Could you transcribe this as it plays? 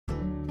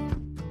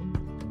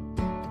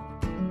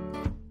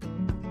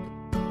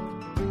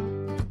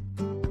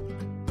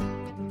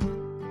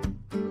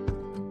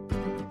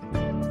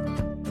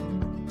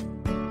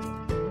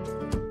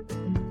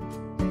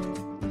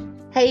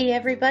Hey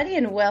everybody,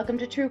 and welcome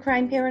to True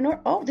Crime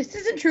Paranormal. Oh, this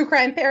isn't True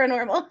Crime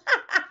Paranormal.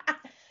 I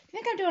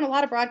think I'm doing a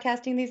lot of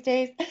broadcasting these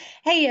days.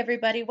 Hey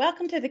everybody,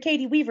 welcome to the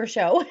Katie Weaver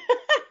Show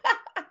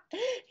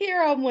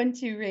here on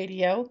 1-2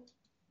 Radio.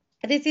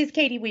 This is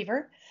Katie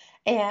Weaver,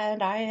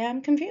 and I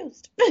am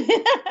confused.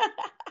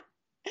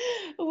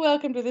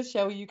 Welcome to the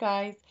show, you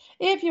guys.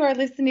 If you are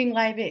listening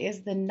live, it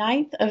is the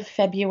 9th of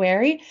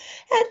February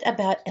at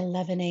about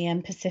 11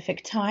 a.m.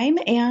 Pacific time,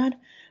 and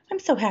I'm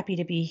so happy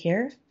to be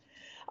here.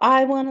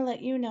 I want to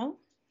let you know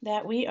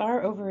that we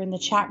are over in the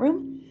chat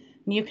room.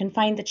 You can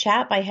find the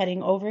chat by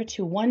heading over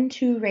to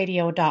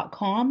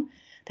 12radio.com.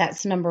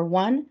 That's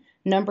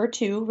number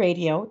 2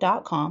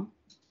 radio.com.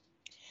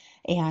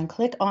 And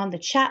click on the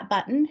chat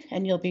button,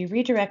 and you'll be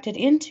redirected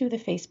into the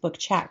Facebook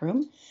chat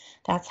room.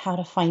 That's how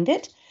to find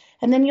it.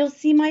 And then you'll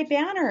see my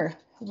banner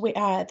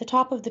at the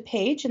top of the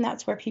page, and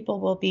that's where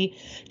people will be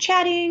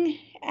chatting,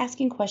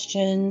 asking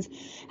questions,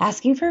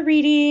 asking for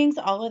readings,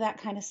 all of that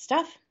kind of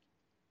stuff.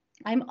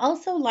 I'm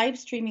also live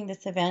streaming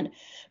this event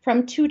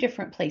from 2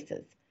 different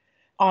places,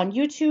 on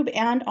YouTube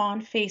and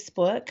on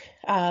Facebook.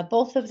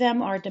 Both of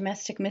them are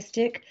Domestic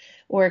Mystic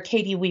or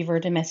Katie Weaver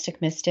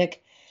Domestic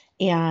Mystic,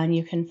 and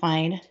you can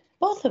find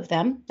both of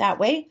them that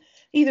way.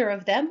 Either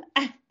of them.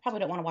 I probably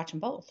don't want to watch them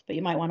both, but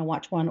you might want to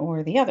watch one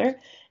or the other.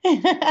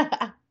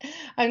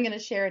 I'm going to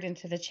share it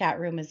into the chat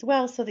room as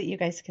well so that you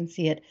guys can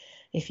see it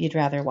if you'd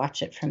rather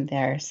watch it from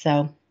there.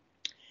 So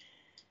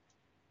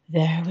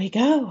there we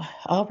go.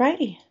 All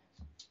righty.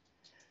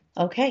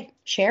 Okay,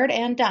 shared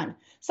and done.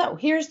 So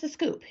here's the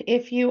scoop.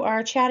 If you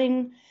are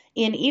chatting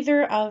in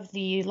either of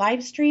the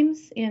live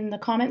streams in the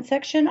comment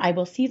section, I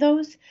will see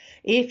those.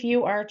 If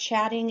you are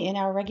chatting in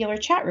our regular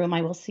chat room,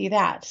 I will see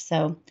that.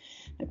 So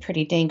I'm a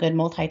pretty dang good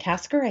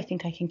multitasker. I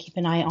think I can keep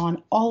an eye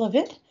on all of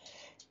it.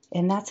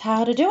 And that's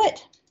how to do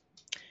it.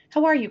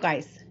 How are you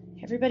guys?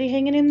 Everybody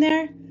hanging in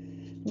there?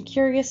 I'm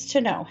curious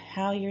to know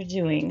how you're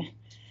doing.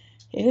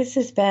 This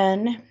has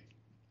been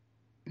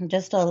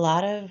just a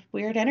lot of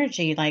weird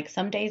energy. Like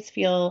some days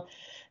feel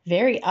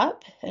very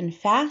up and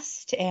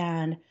fast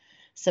and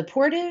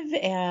supportive,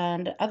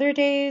 and other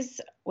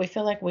days we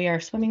feel like we are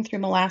swimming through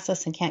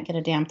molasses and can't get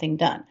a damn thing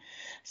done.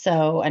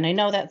 So, and I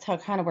know that's how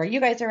kind of where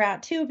you guys are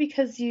at too,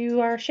 because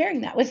you are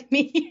sharing that with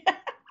me.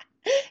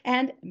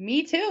 And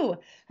me too.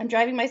 I'm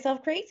driving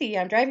myself crazy.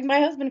 I'm driving my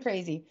husband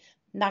crazy.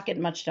 Not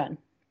getting much done.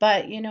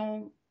 But,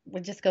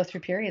 we just go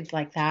through periods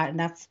like that, and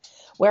that's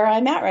where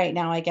I'm at right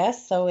now, I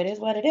guess. So it is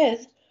what it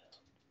is.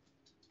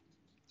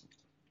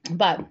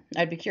 But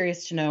I'd be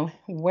curious to know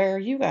where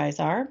you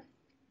guys are.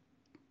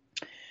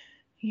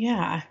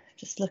 Yeah,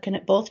 just looking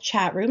at both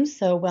chat rooms.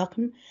 So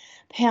welcome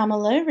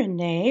Pamela,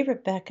 Renee,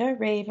 Rebecca,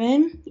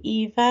 Raven,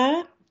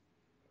 Eva,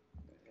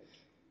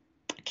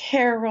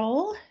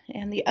 Carol,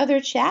 and the other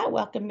chat.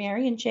 Welcome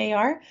Mary and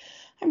JR.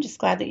 I'm just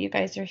glad that you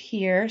guys are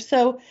here.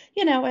 So,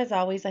 as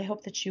always, I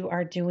hope that you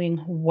are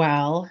doing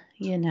well,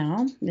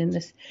 in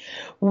this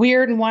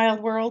weird and wild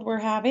world we're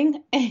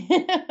having.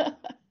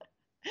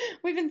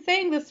 We've been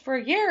saying this for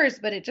years,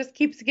 but it just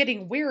keeps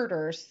getting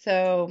weirder.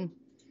 So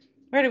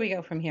where do we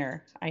go from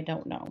here? I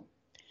don't know.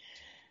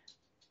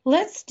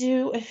 Let's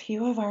do a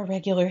few of our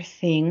regular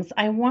things.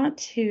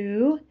 Let's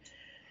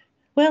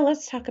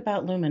talk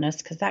about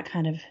Luminous, because that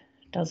kind of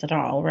does it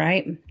all,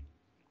 right?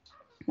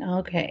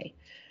 Okay.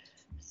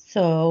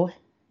 So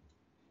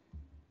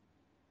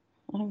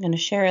I'm going to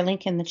share a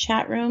link in the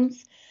chat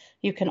rooms.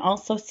 You can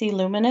also see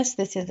Luminous.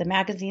 This is a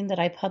magazine that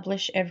I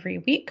publish every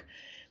week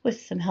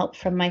with some help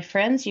from my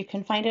friends. You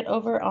can find it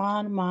over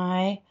on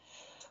my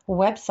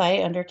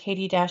website under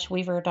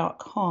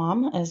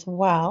katie-weaver.com as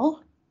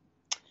well.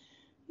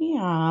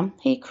 Yeah.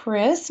 Hey,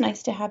 Chris.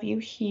 Nice to have you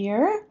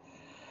here.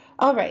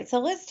 All right. So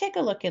let's take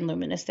a look in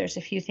Luminous. There's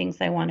a few things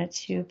I wanted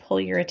to pull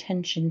your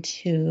attention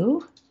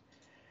to.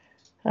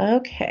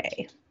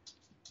 Okay.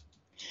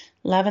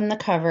 Loving the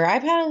cover.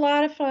 I've had a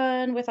lot of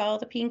fun with all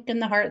the pink and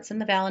the hearts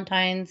and the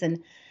Valentines,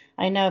 and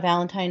I know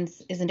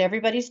Valentine's isn't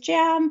everybody's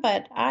jam,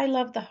 but I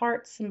love the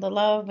hearts and the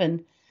love,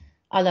 and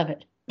I love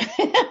it.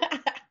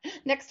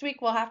 Next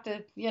week we'll have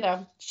to,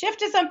 shift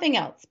to something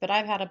else, but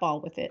I've had a ball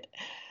with it.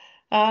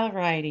 All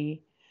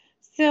righty.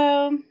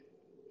 So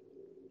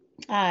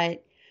I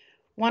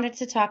wanted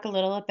to talk a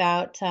little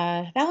about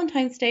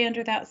Valentine's Day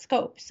under that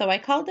scope. So I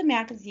called the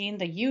magazine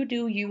the You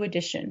Do You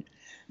edition,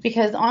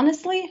 because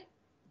honestly,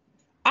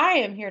 I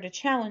am here to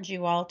challenge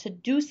you all to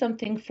do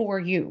something for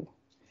you.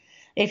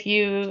 If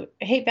you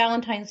hate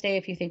Valentine's Day,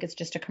 if you think it's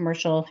just a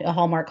commercial, a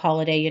Hallmark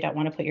holiday, you don't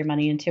want to put your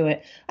money into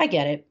it, I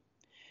get it.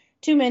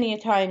 Too many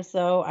times,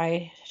 though,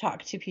 I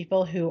talk to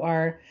people who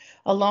are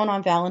alone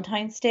on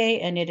Valentine's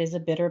Day, and it is a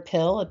bitter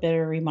pill, a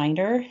bitter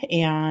reminder,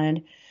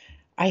 and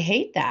I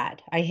hate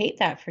that. I hate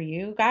that for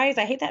you guys.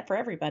 I hate that for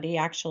everybody,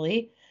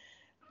 actually.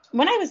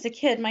 When I was a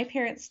kid, my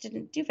parents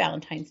didn't do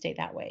Valentine's Day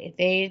that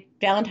way.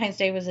 Valentine's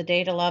Day was a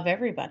day to love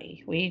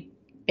everybody. We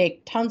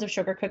baked tons of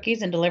sugar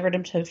cookies and delivered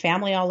them to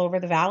family all over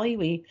the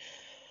valley.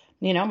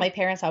 My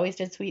parents always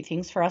did sweet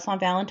things for us on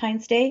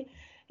Valentine's Day.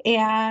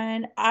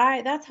 And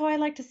that's how I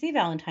like to see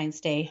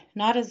Valentine's Day,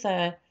 not as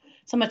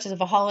so much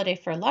of a holiday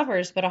for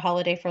lovers, but a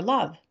holiday for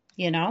love,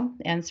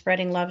 and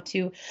spreading love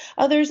to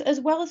others as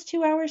well as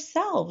to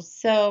ourselves.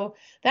 So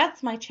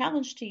that's my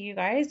challenge to you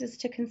guys, is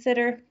to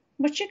consider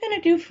what you're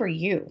going to do for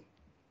you.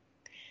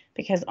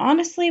 Because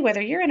honestly,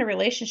 whether you're in a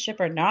relationship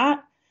or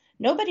not,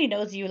 nobody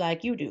knows you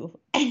like you do.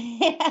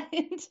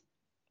 And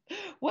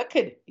what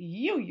could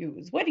you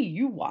use? What do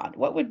you want?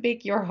 What would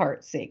make your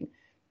heart sing?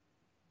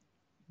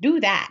 Do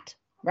that,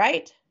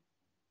 right?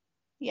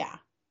 Yeah.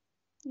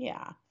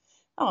 Yeah.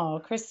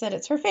 Oh, Chris said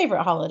it's her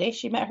favorite holiday.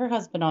 She met her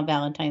husband on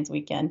Valentine's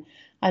weekend.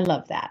 I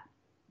love that.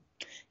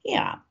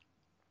 Yeah.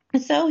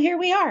 So here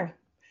we are.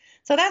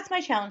 So that's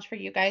my challenge for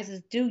you guys,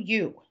 is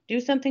do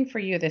something for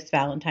you this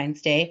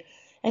Valentine's Day.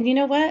 And you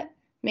know what?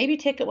 Maybe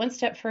take it one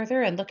step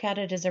further and look at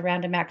it as a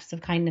random acts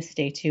of kindness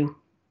day too.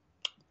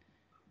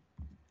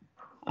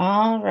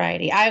 All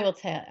righty.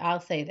 I'll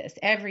say this.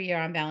 Every year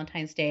on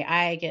Valentine's Day,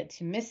 I get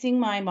to missing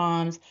my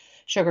mom's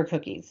sugar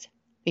cookies,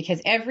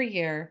 because every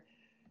year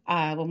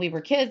when we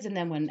were kids, and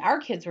then when our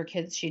kids were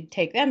kids, she'd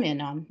take them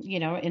in on,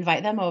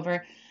 invite them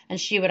over. And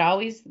she would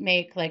always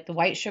make like the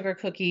white sugar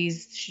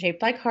cookies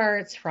shaped like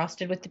hearts,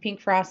 frosted with the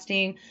pink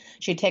frosting.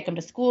 She'd take them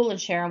to school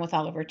and share them with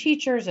all of her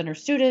teachers and her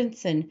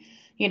students. And,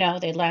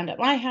 they'd land at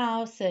my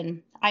house.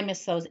 And I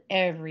miss those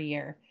every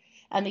year.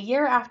 And the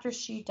year after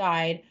she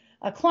died,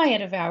 a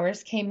client of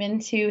ours came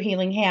into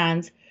Healing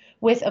Hands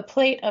with a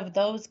plate of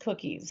those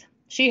cookies.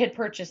 She had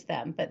purchased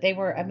them, but they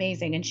were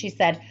amazing. And she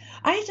said,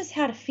 I just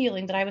had a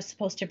feeling that I was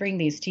supposed to bring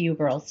these to you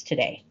girls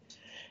today.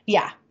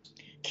 Yeah.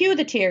 Cue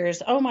the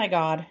tears. Oh my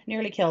God,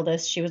 nearly killed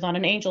us. She was on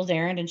an angel's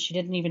errand and she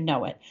didn't even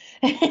know it.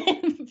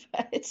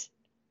 But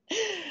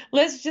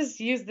let's just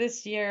use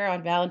this year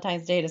on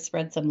Valentine's Day to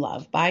spread some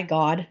love. By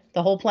God,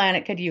 the whole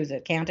planet could use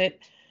it, can't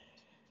it?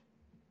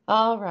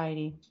 All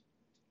righty.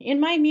 In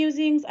my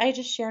musings, I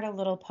just shared a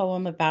little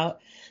poem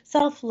about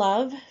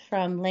self-love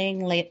from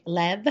Lang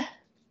Lev.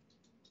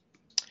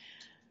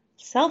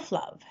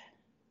 Self-love.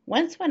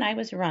 Once when I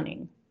was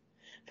running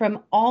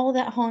from all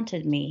that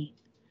haunted me,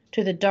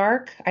 to the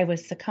dark I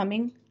was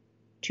succumbing,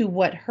 to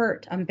what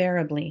hurt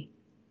unbearably,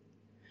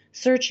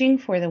 searching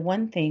for the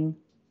one thing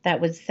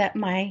that would set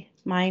my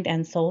mind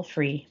and soul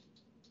free.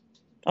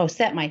 Oh,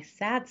 set my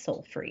sad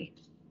soul free.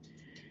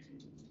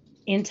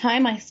 In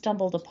time I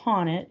stumbled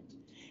upon it,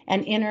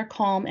 an inner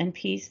calm and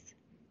peace,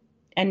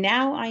 and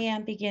now I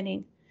am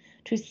beginning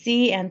to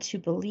see and to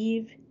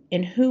believe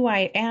in who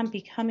I am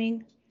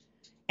becoming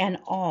and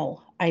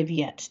all I've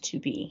yet to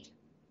be.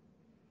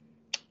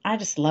 I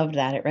just loved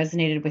that. It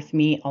resonated with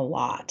me a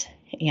lot.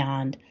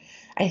 And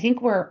I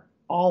think we're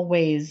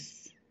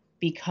always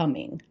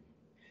becoming,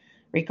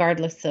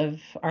 regardless of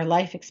our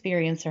life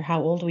experience or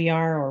how old we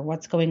are or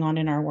what's going on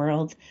in our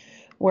world.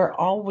 We're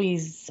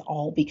always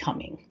all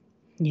becoming,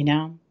 We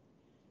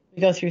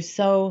go through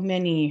so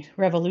many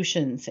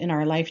revolutions in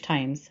our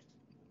lifetimes.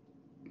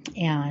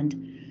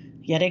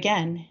 And yet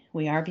again,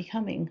 we are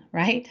becoming,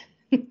 right?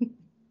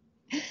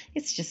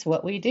 It's just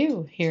what we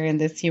do here in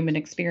this human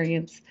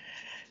experience.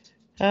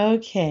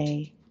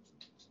 Okay.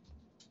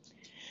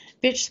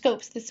 Bitch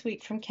scopes this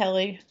week from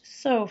Kelly.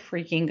 So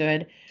freaking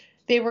good.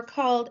 They were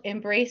called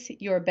Embrace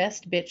Your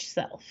Best Bitch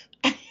Self.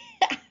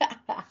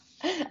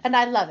 And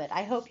I love it.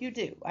 I hope you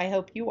do. I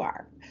hope you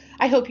are.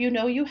 I hope you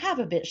know you have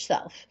a bitch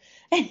self.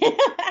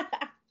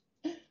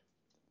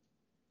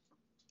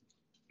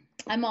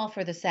 I'm all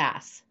for the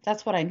sass.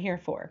 That's what I'm here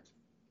for.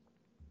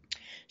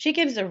 She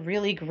gives a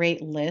really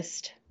great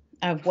list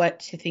of what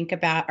to think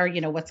about, or,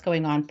 what's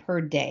going on per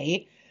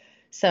day.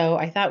 So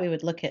I thought we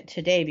would look at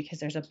today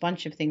because there's a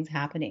bunch of things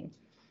happening.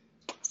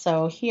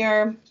 So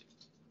here,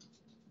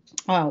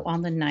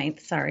 on the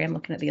 9th, sorry, I'm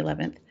looking at the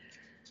 11th.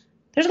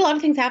 There's a lot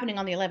of things happening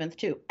on the 11th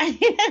too.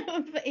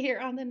 But here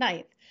on the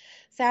 9th,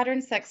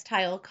 Saturn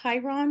sextile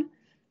Chiron.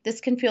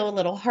 This can feel a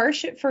little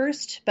harsh at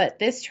first, but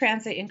this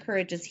transit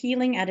encourages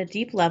healing at a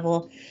deep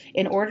level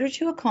in order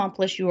to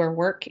accomplish your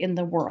work in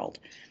the world.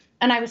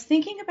 And I was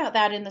thinking about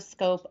that in the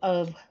scope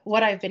of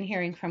what I've been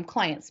hearing from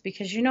clients,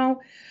 because,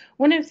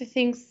 one of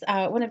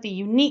the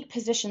unique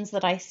positions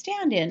that I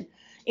stand in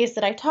is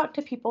that I talk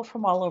to people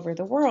from all over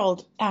the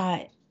world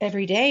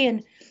every day.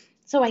 And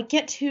so I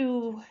get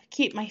to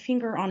keep my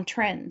finger on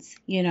trends,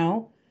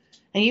 and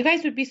you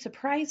guys would be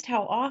surprised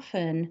how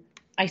often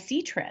I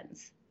see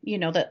trends,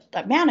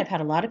 that man, I've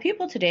had a lot of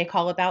people today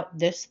call about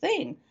this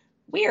thing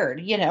weird,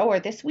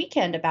 or this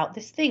weekend about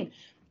this thing.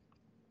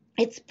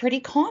 It's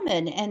pretty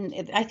common.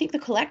 And I think the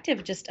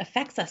collective just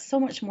affects us so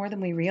much more than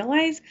we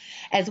realize,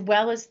 as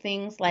well as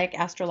things like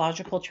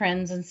astrological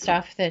trends and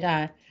stuff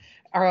that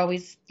are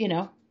always,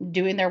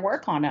 doing their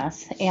work on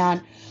us.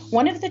 And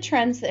one of the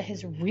trends that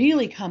has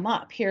really come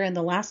up here in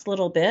the last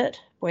little bit,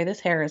 boy, this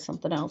hair is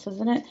something else,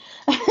 isn't it?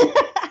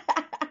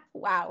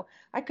 Wow.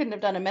 I couldn't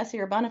have done a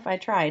messier bun if I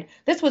tried.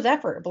 This was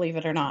effort, believe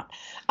it or not.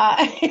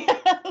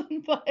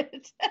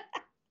 But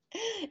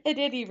at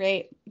any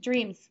rate,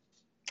 dreams.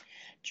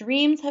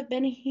 Dreams have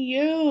been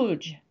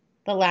huge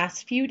the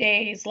last few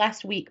days,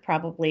 last week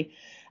probably,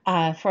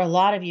 for a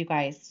lot of you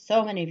guys.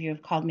 So many of you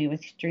have called me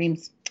with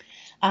dreams.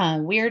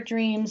 weird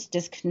dreams,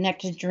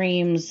 disconnected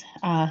dreams,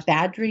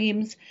 bad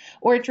dreams,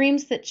 or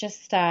dreams that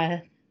just,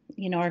 are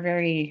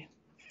very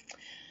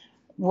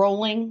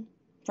rolling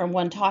from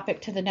one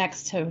topic to the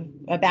next, to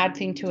a bad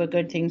thing to a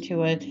good thing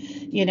to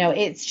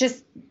it's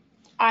just,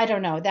 I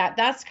don't know,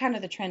 that's kind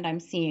of the trend I'm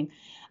seeing.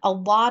 A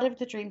lot of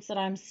the dreams that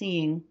I'm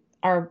seeing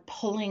are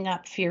pulling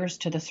up fears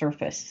to the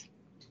surface.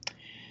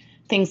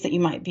 Things that you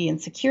might be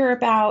insecure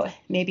about,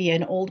 maybe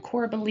an old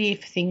core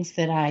belief, things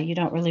that you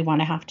don't really want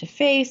to have to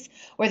face,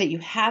 or that you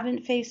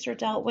haven't faced or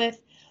dealt with.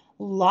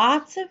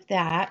 Lots of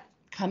that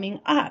coming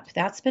up.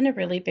 That's been a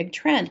really big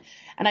trend.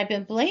 And I've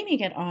been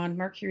blaming it on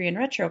Mercury in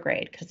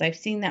retrograde, because I've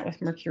seen that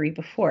with Mercury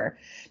before.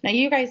 Now,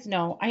 you guys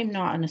know I'm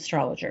not an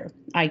astrologer.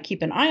 I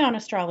keep an eye on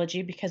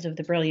astrology because of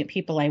the brilliant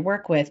people I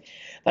work with,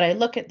 but I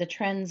look at the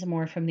trends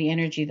more from the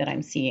energy that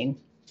I'm seeing.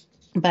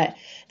 But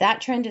that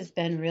trend has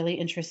been really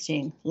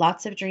interesting.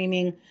 Lots of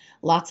dreaming,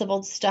 lots of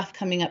old stuff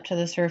coming up to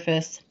the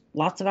surface,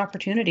 lots of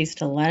opportunities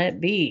to let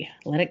it be,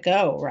 let it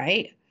go,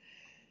 right?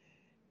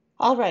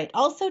 All right.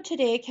 Also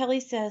today, Kelly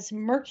says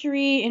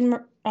Mercury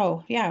in,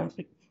 oh, yeah.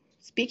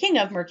 Speaking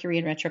of Mercury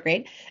in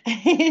retrograde,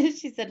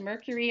 she said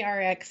Mercury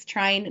RX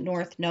trine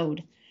North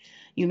Node.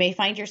 You may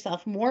find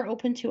yourself more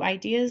open to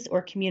ideas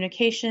or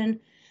communication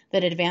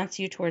that advance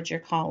you towards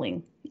your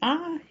calling.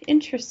 Ah,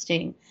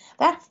 interesting.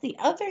 That's the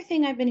other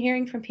thing I've been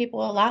hearing from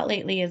people a lot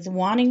lately, is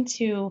wanting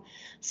to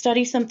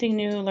study something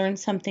new, learn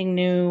something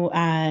new,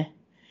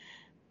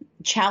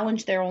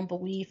 challenge their own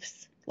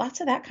beliefs.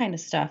 Lots of that kind of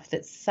stuff.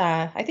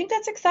 I think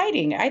that's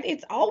exciting.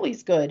 It's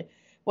always good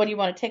when you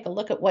want to take a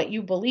look at what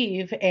you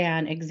believe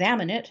and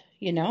examine it,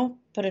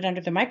 put it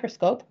under the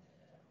microscope.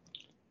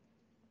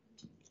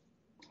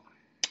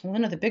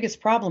 One of the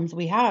biggest problems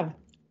we have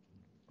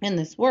in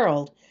this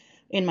world,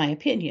 in my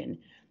opinion,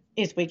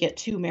 is we get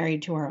too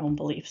married to our own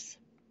beliefs.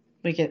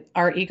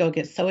 Our ego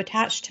gets so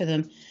attached to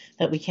them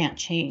that we can't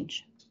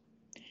change.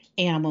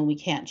 And when we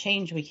can't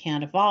change, we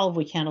can't evolve,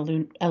 we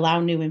can't allow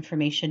new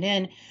information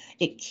in.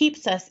 It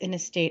keeps us in a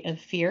state of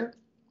fear.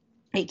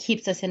 It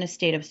keeps us in a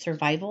state of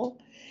survival,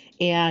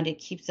 and it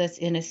keeps us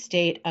in a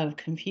state of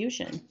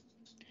confusion.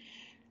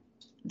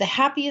 The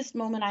happiest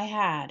moment I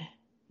had,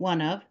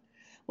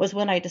 was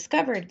when I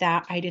discovered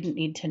that I didn't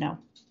need to know.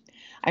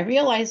 I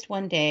realized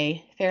one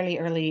day, fairly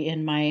early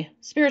in my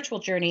spiritual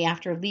journey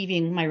after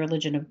leaving my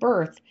religion of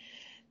birth,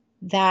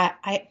 that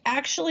I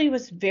actually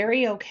was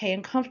very okay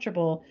and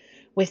comfortable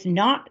with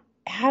not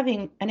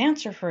having an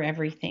answer for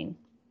everything.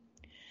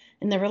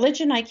 In the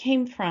religion I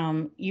came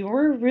from, you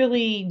were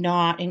really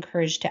not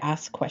encouraged to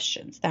ask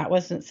questions. That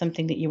wasn't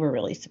something that you were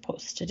really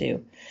supposed to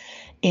do.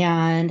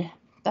 And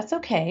that's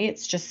okay.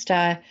 It's just,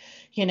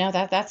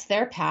 that's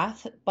their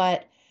path.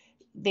 But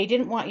they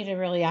didn't want you to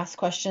really ask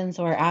questions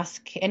or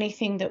ask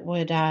anything that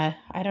would,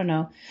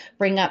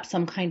 bring up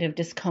some kind of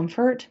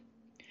discomfort,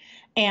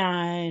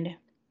 or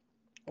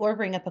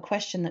bring up a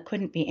question that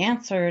couldn't be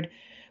answered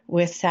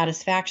with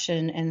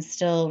satisfaction and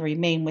still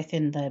remain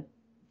within the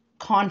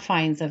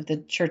confines of the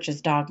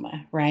church's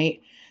dogma,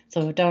 right?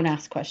 So don't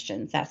ask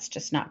questions. That's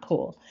just not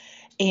cool.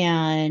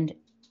 And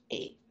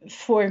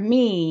for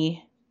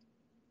me,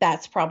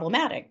 that's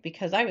problematic,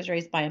 because I was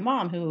raised by a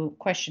mom who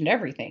questioned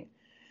everything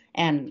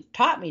and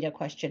taught me to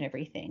question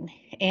everything.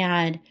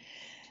 And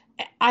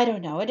I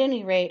don't know, at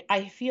any rate,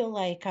 I feel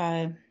like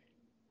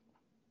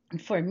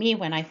for me,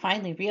 when I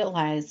finally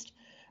realized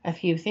a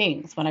few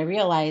things, when I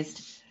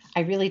realized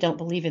I really don't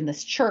believe in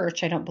this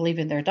church, I don't believe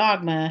in their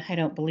dogma, I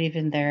don't believe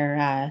in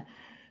their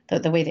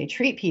the way they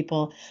treat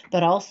people,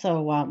 but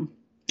also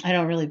I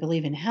don't really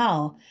believe in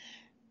hell,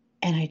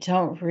 and I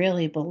don't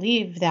really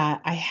believe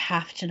that I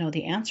have to know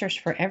the answers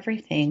for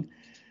everything.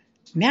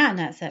 Man,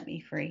 that set me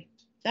free.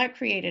 That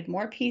created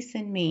more peace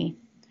in me.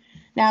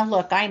 Now,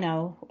 look, I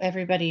know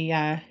everybody,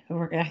 I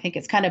think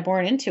it's kind of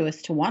born into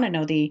us to want to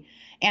know the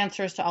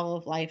answers to all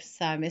of life's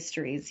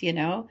mysteries,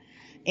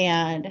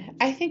 and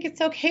I think it's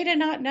okay to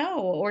not know,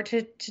 or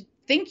to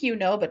think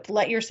but to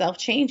let yourself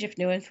change if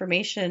new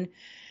information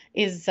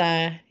is,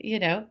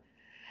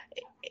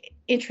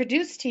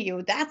 introduced to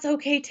you. That's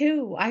okay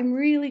too. I'm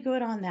really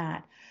good on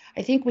that.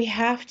 I think we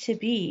have to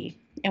be,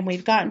 and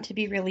we've gotten to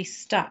be really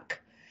stuck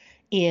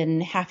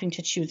in having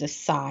to choose a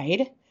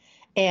side,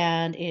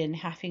 and in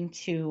having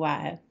to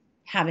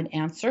have an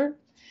answer,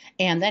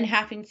 and then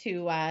having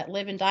to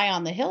live and die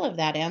on the hill of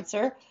that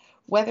answer,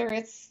 whether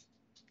it's,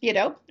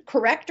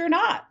 correct or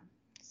not.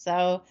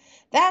 So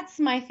that's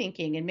my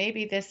thinking. And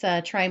maybe this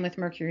trine with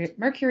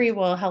Mercury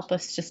will help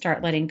us to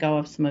start letting go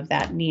of some of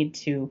that need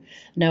to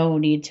know,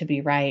 need to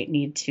be right,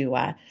 need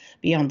to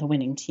be on the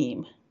winning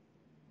team.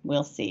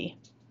 We'll see.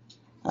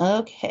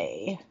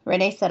 Okay.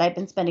 Renee said, I've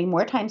been spending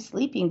more time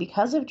sleeping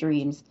because of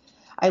dreams.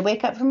 I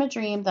wake up from a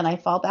dream, then I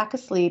fall back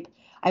asleep.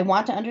 I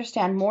want to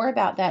understand more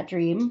about that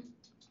dream,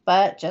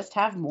 but just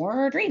have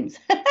more dreams.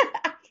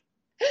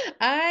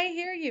 I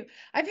hear you.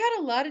 I've had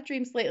a lot of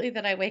dreams lately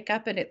that I wake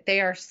up and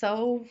they are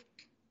so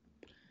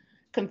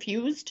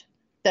confused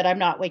that I'm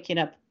not waking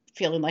up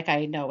feeling like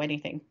I know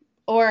anything.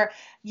 Or,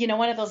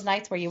 one of those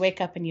nights where you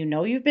wake up and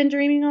you've been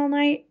dreaming all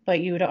night,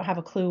 but you don't have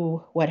a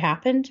clue what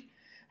happened.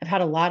 I've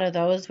had a lot of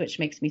those, which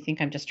makes me think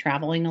I'm just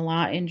traveling a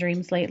lot in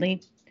dreams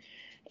lately.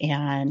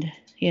 And,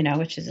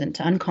 which isn't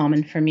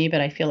uncommon for me,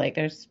 but I feel like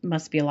there's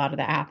must be a lot of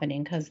that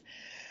happening because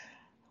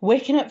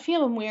waking up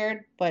feeling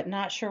weird, but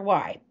not sure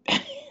why,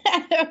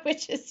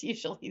 which is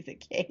usually the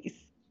case.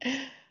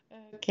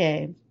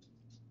 Okay.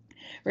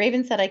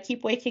 Raven said, I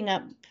keep waking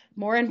up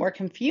more and more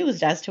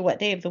confused as to what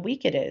day of the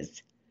week it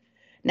is.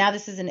 Now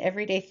this is an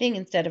everyday thing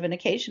instead of an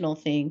occasional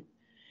thing.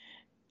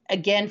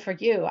 Again, for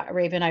you,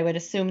 Raven, I would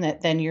assume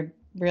that then you're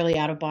really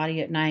out of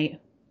body at night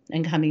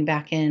and coming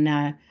back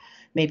in,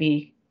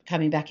 maybe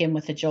coming back in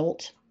with a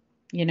jolt,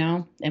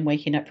 and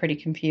waking up pretty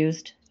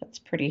confused.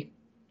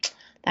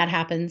 That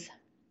happens.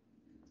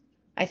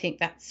 I think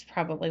that's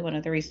probably one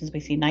of the reasons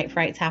we see night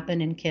frights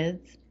happen in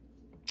kids.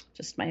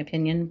 Just my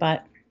opinion,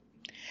 but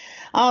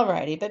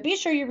alrighty. But be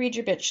sure you read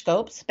your bitch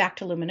scopes. Back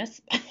to Luminous.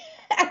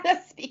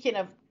 Speaking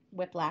of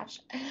whiplash,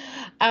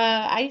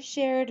 I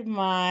shared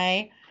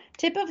my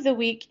tip of the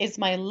week is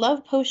my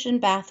Love Potion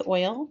bath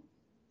oil.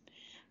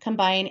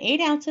 Combine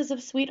 8 ounces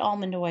of sweet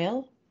almond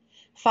oil,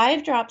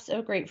 5 drops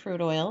of grapefruit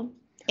oil,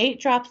 8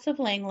 drops of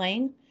ylang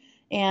ylang,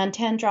 and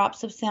 10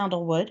 drops of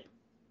sandalwood.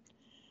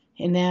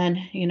 And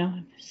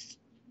then,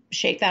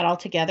 shake that all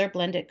together,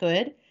 blend it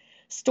good.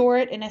 Store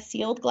it in a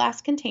sealed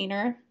glass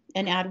container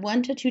and add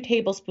 1 to 2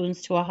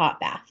 tablespoons to a hot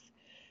bath.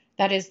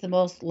 That is the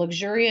most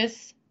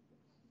luxurious,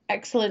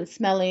 excellent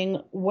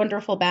smelling,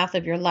 wonderful bath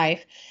of your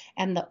life.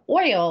 And the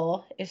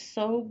oil is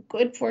so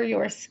good for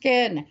your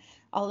skin.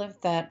 All of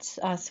that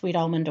sweet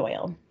almond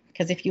oil.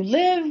 Because if you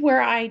live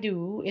where I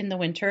do in the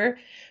winter,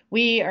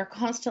 we are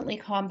constantly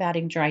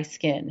combating dry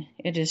skin.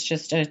 It is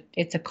just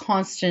it's a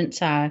constant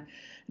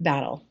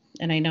battle.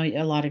 And I know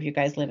a lot of you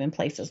guys live in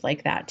places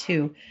like that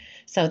too.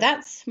 So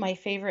that's my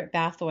favorite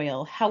bath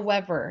oil.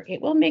 However, it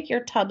will make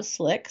your tub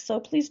slick. So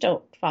please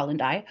don't fall and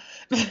die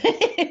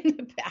in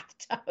the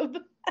bathtub.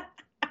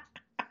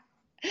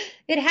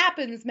 It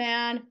happens,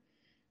 man.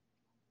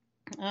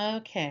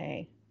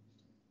 Okay.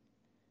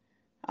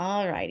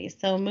 Alrighty.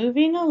 So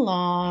moving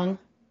along.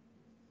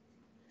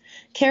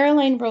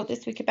 Caroline wrote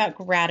this week about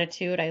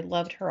gratitude. I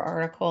loved her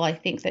article. I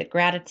think that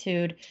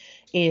gratitude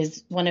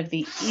is one of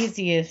the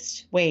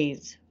easiest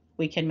ways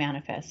we can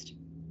manifest.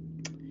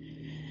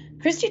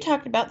 Christy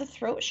talked about the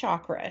throat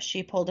chakra.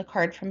 She pulled a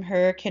card from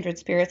her Kindred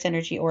Spirits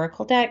Energy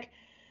Oracle deck.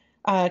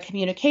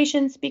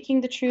 Communication,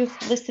 speaking the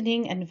truth,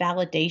 listening, and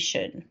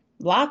validation.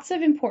 Lots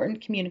of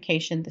important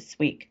communication this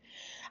week.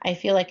 I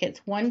feel like it's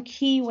one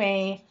key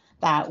way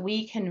that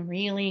we can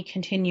really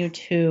continue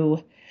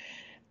to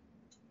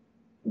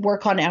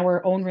work on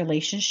our own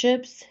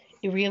relationships.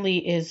 It really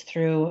is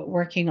through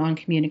working on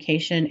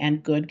communication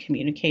and good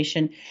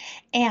communication.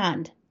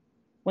 And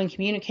when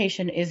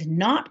communication is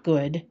not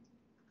good,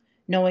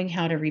 knowing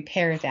how to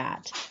repair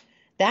that.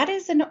 That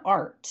is an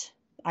art.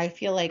 I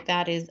feel like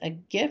that is a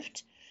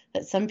gift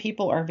that some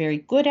people are very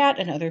good at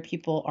and other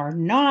people are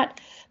not.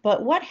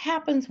 But what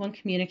happens when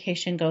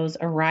communication goes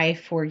awry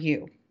for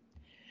you?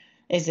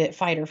 Is it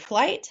fight or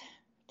flight?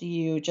 Do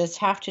you just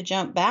have to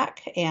jump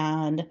back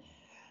and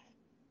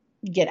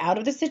get out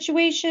of the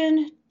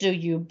situation? Do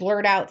you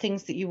blurt out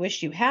things that you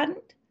wish you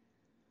hadn't?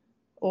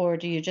 Or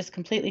do you just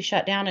completely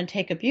shut down and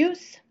take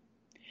abuse?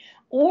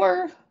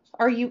 Or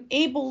are you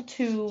able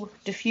to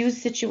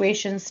diffuse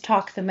situations,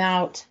 talk them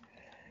out?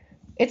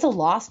 It's a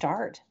lost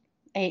art.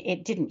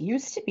 It didn't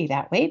used to be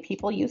that way.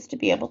 People used to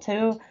be able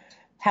to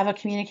have a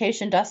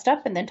communication dust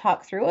up and then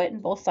talk through it,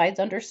 and both sides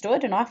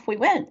understood, and off we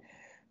went.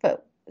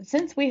 But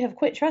since we have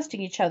quit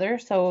trusting each other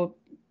so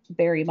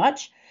very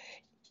much,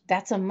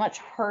 that's a much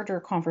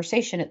harder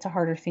conversation. It's a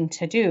harder thing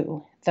to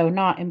do, though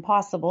not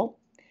impossible,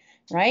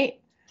 right?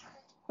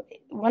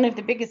 One of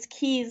the biggest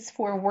keys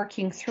for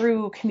working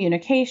through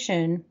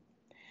communication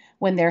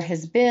when there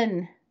has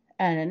been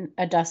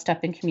a dust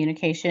up in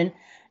communication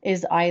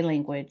is I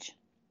language.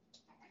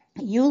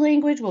 You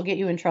language will get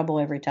you in trouble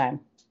every time.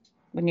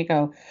 When you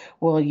go,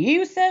 well,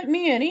 you sent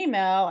me an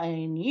email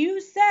and you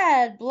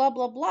said blah,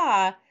 blah,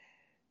 blah.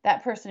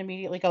 That person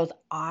immediately goes,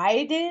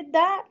 I did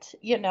that,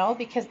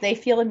 because they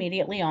feel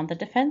immediately on the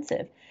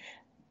defensive.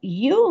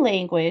 You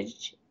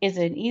language is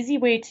an easy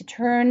way to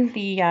turn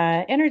the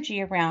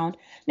energy around.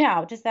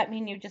 Now, does that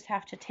mean you just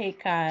have to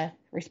take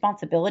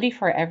responsibility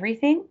for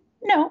everything?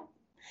 No,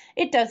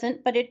 it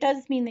doesn't, but it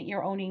does mean that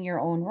you're owning your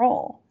own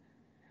role.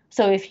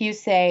 So if you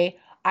say,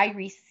 I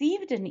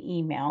received an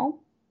email,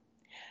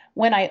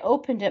 when I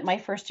opened it, my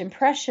first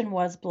impression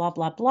was blah,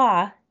 blah,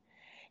 blah,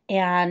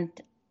 and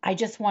I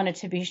just wanted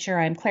to be sure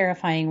I'm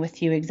clarifying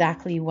with you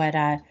exactly what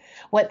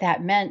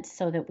that meant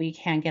so that we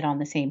can get on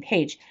the same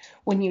page.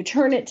 When you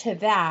turn it to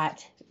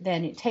that,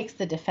 then it takes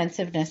the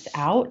defensiveness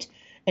out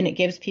and it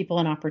gives people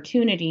an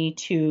opportunity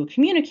to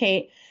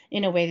communicate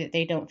in a way that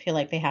they don't feel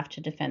like they have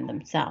to defend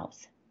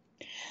themselves.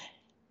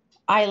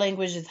 I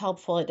language is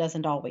helpful. It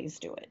doesn't always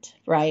do it,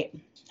 right?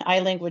 I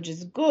language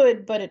is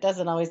good, but it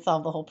doesn't always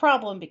solve the whole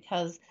problem,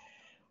 because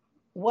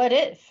what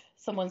if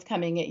someone's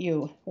coming at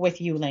you with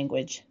you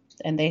language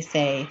and they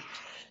say,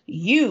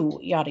 you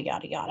yada,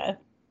 yada, yada,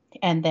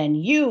 and then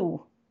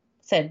you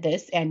said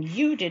this and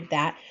you did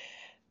that.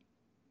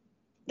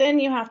 then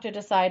you have to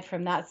decide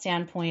from that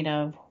standpoint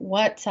of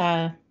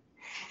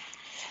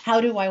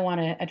how do I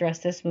want to address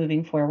this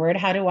moving forward?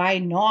 How do I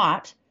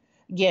not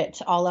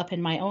get all up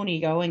in my own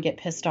ego and get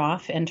pissed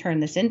off and turn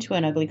this into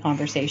an ugly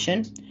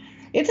conversation?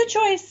 It's a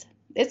choice.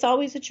 It's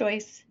always a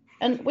choice.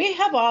 And we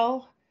have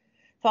all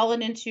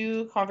fallen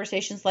into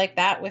conversations like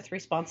that with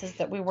responses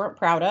that we weren't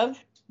proud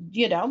of.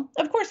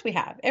 Of course we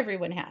have.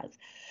 Everyone has.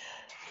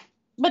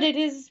 But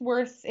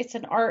it's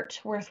an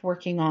art worth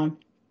working on.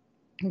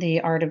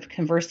 The art of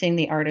conversing,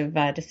 the art of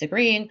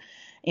disagreeing,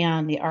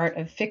 and the art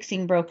of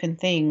fixing broken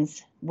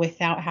things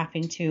without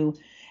having to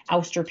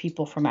ouster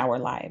people from our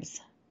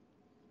lives.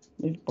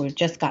 We've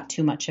just got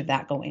too much of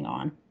that going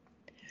on.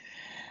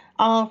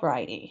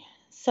 Alrighty.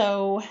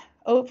 So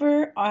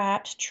over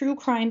at True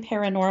Crime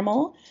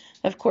Paranormal,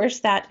 of course,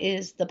 that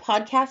is the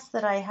podcast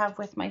that I have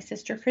with my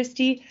sister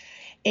Christy,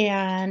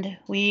 and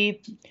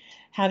we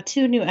have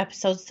 2 new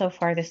episodes so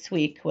far this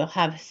week. We'll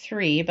have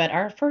 3, but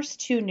our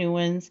first 2 new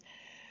ones,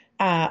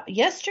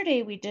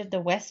 yesterday we did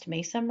the West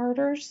Mesa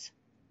murders.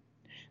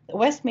 The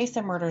West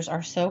Mesa murders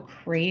are so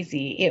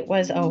crazy. It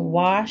was a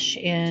wash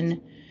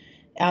in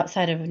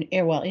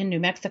New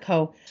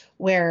Mexico,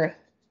 where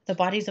the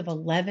bodies of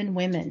 11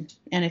 women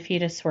and a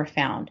fetus were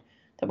found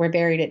that were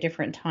buried at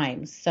different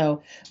times.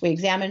 So we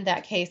examined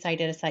that case. I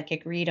did a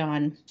psychic read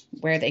on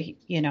where they,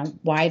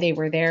 why they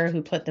were there,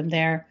 who put them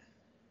there.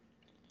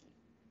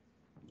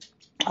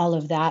 All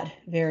of that,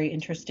 very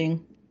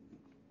interesting.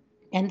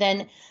 And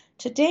then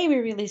today we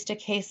released a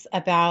case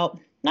about,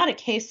 not a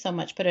case so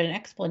much, but an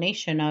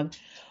explanation of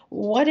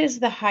what is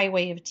the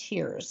Highway of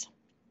Tears.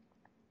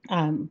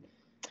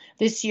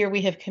 This year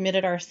we have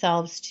committed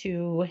ourselves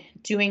to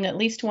doing at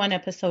least 1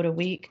 episode a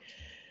week,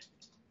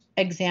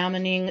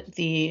 examining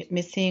the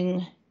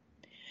missing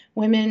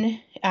women,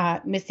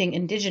 missing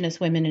Indigenous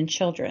women and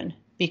children,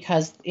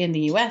 because in the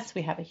U.S.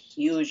 we have a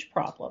huge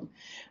problem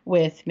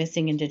with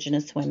missing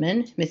Indigenous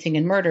women, missing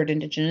and murdered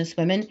Indigenous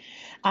women.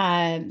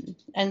 And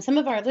some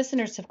of our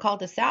listeners have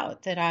called us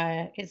out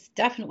that it's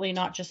definitely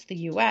not just the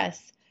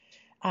U.S.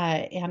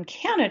 And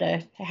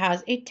Canada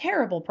has a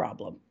terrible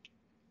problem.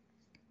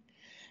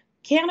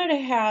 They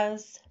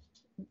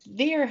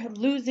are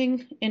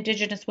losing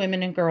Indigenous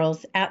women and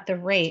girls at the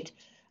rate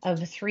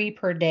of 3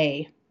 per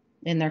day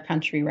in their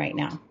country right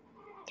now.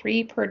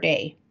 3 per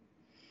day.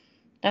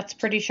 That's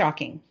pretty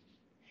shocking.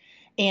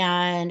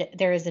 And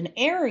there is an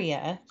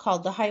area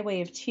called the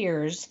Highway of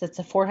Tears that's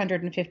a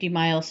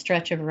 450-mile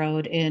stretch of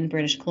road in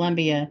British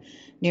Columbia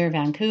near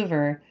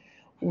Vancouver,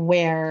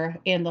 where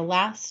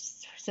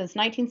since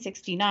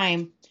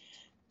 1969,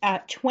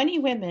 20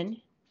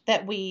 women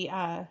that we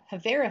have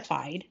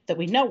verified, that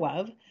we know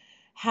of,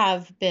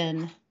 have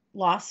been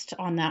lost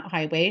on that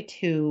highway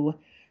to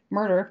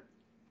murder.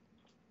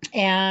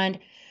 And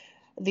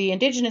the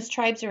Indigenous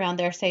tribes around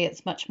there say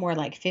it's much more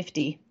like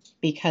 50,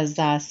 because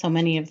so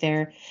many of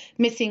their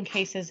missing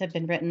cases have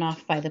been written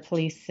off by the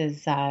police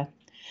as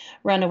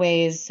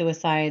runaways,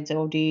 suicides,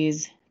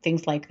 ODs,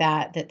 things like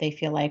that they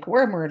feel like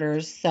were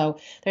murders. So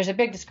there's a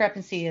big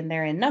discrepancy in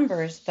there in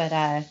numbers, but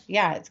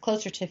it's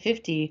closer to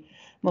 50,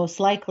 most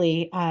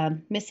likely,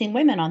 missing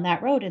women on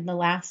that road since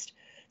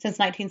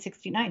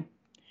 1969.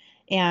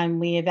 And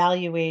we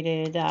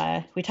evaluated,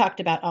 we talked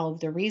about all of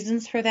the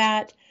reasons for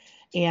that,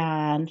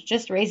 and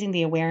just raising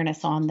the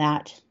awareness on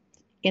that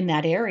in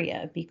that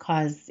area,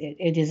 because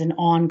it is an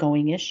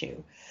ongoing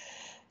issue.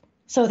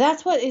 So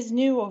that's what is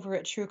new over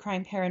at True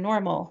Crime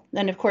Paranormal.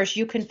 And of course,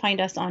 you can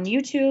find us on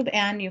YouTube,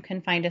 and you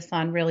can find us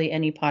on really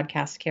any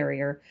podcast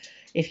carrier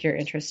if you're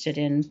interested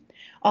in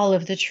all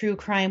of the true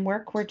crime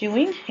work we're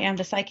doing and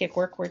the psychic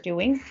work we're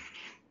doing.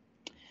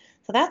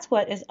 So that's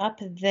what is up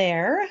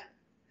there.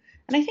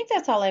 And I think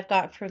that's all I've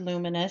got for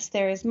Luminous.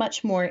 There is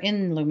much more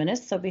in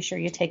Luminous, so be sure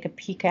you take a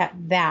peek at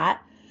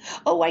that.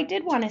 Oh, I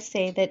did want to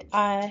say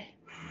that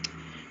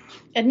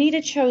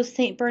Anita chose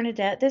St.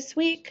 Bernadette this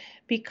week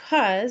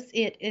because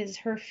it is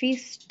her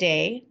feast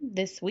day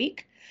this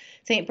week.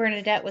 St.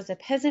 Bernadette was a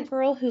peasant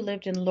girl who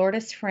lived in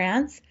Lourdes,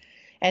 France,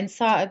 and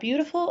saw a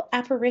beautiful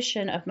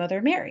apparition of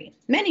Mother Mary,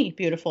 many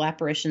beautiful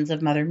apparitions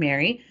of Mother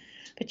Mary,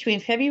 between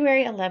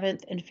February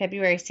 11th and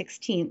February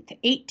 16th,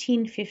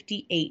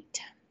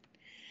 1858.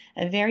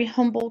 A very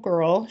humble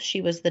girl,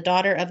 she was the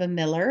daughter of a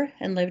miller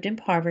and lived in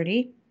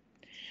poverty.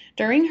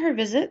 During her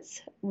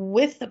visits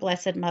with the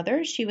Blessed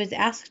Mother, she was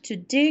asked to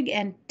dig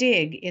and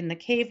dig in the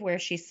cave where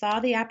she saw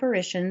the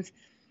apparitions,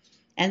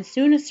 and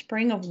soon a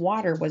spring of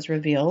water was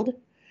revealed,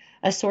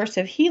 a source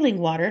of healing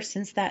water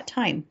since that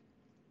time.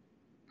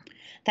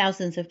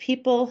 Thousands of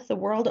people the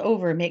world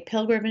over make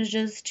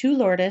pilgrimages to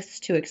Lourdes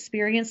to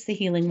experience the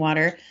healing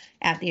water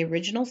at the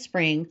original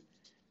spring,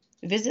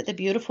 visit the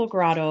beautiful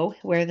grotto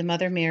where the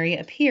Mother Mary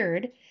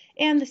appeared,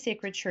 and the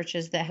sacred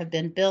churches that have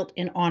been built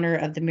in honor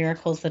of the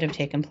miracles that have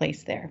taken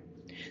place there.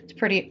 It's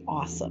pretty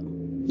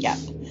awesome. Yeah.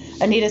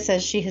 Anita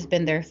says she has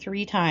been there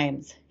 3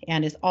 times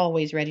and is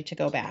always ready to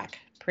go back.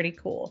 Pretty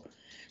cool.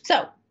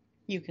 So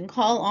you can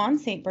call on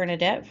St.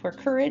 Bernadette for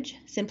courage,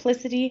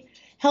 simplicity,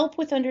 help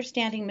with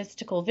understanding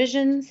mystical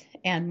visions,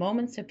 and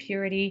moments of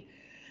purity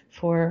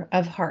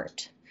of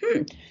heart.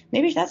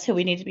 Maybe that's who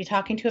we need to be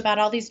talking to about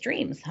all these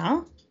dreams,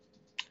 huh?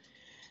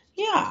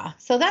 Yeah,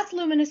 so that's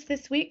Luminous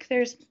this week.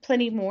 There's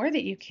plenty more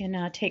that you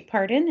can take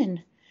part in,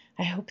 and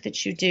I hope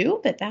that you do,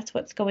 but that's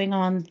what's going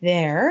on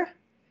there.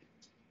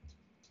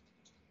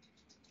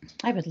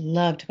 I would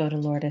love to go to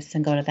Lourdes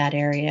and go to that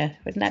area.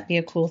 Wouldn't that be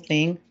a cool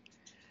thing?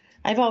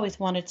 I've always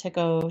wanted to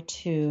go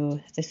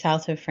to the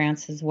south of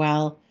France as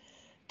well,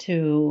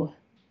 to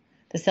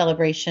the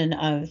celebration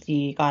of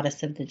the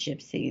goddess of the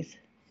gypsies,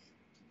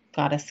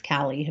 Goddess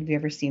Kali. Have you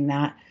ever seen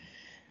that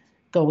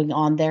going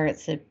on there?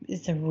 It's a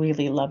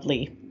really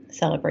lovely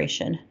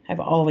celebration. I've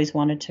always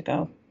wanted to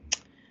go.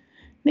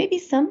 Maybe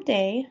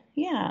someday,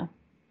 yeah.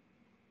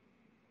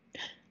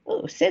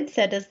 Oh, Sid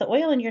said, does the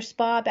oil in your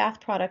spa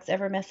bath products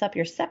ever mess up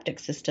your septic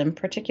system,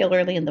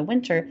 particularly in the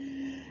winter?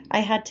 I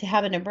had to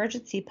have an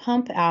emergency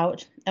pump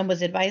out and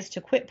was advised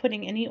to quit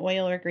putting any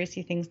oil or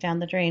greasy things down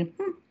the drain.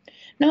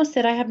 No,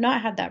 Sid, I have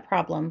not had that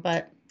problem,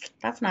 but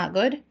that's not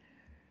good.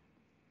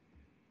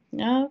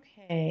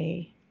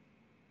 Okay.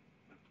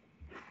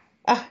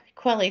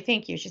 Quelly,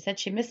 thank you. She said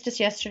she missed us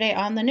yesterday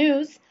on the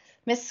news.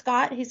 Miss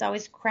Scott, he's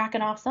always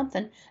cracking off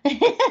something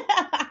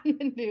on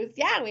the news.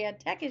 Yeah, we had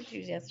tech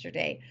issues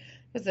yesterday.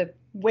 It was a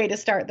way to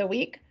start the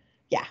week.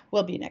 Yeah,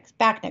 we'll be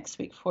back next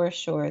week for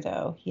sure,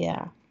 though.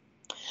 Yeah.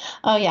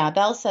 Oh, yeah.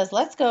 Belle says,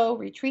 let's go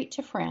retreat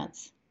to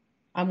France.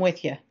 I'm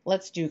with you.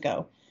 Let's do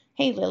go.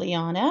 Hey,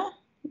 Liliana.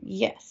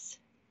 Yes.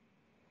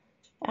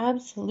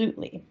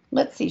 Absolutely.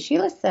 Let's see.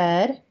 Sheila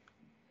said,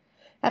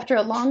 after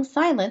a long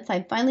silence,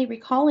 I'm finally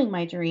recalling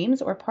my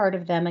dreams or part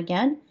of them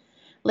again.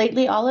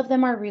 Lately, all of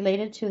them are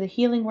related to the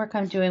healing work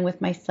I'm doing with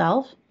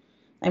myself.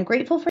 I'm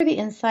grateful for the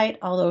insight,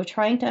 although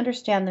trying to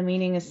understand the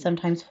meaning is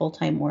sometimes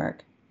full-time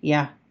work.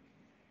 Yeah,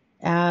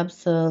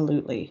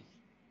 absolutely.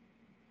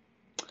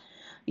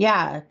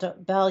 Yeah,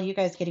 Belle, you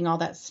guys getting all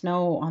that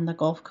snow on the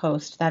Gulf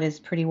Coast, that is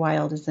pretty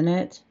wild, isn't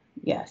it?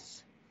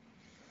 Yes.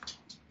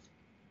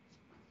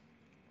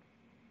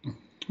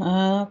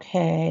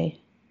 Okay.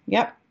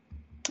 Yep.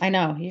 I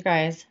know, you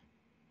guys.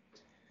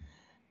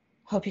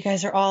 Hope you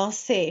guys are all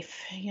safe.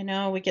 You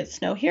know, we get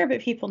snow here,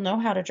 but people know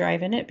how to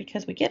drive in it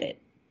because we get it.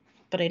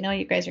 But I know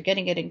you guys are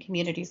getting it in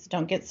communities that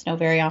don't get snow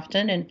very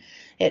often, and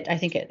I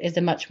think it is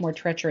a much more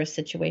treacherous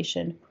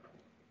situation.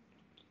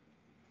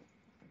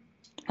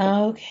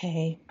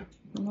 Okay,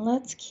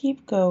 let's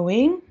keep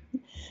going.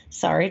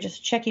 Sorry,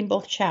 just checking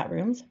both chat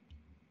rooms.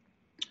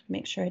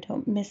 Make sure I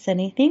don't miss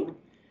anything.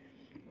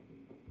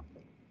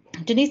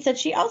 Denise said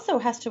she also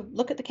has to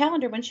look at the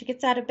calendar when she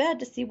gets out of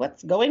bed to see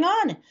what's going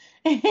on.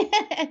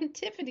 And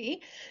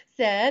Tiffany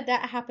said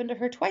that happened to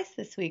her twice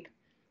this week.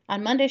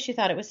 On Monday, she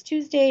thought it was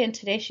Tuesday, and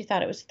today she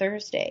thought it was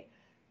Thursday.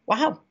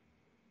 Wow.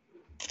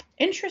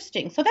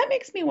 Interesting. So that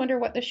makes me wonder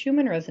what the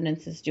Schumann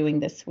resonance is doing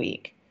this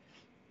week,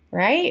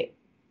 right?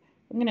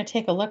 I'm going to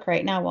take a look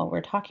right now while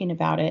we're talking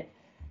about it,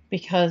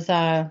 because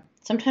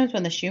sometimes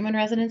when the Schumann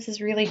resonance is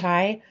really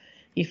high,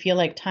 you feel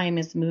like time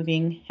is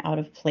moving out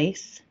of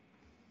place.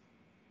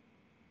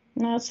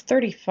 No, it's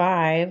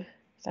 35.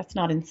 That's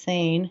not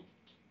insane.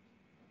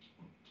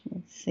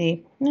 Let's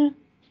see. No,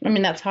 I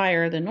mean, that's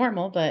higher than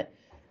normal, but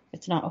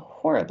it's not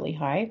horribly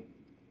high.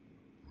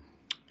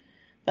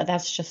 But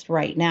that's just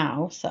right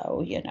now,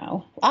 so, you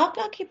know. I'll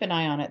keep an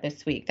eye on it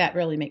this week. That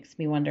really makes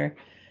me wonder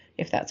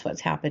if that's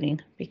what's happening,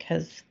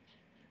 because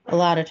a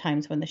lot of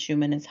times when the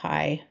Schumann is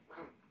high,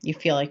 you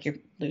feel like you're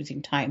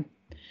losing time.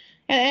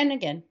 And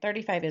again,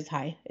 35 is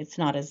high. It's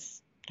not as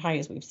high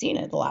as we've seen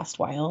it the last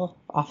while,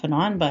 off and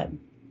on, but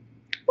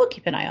we'll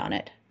keep an eye on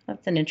it.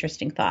 That's an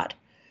interesting thought.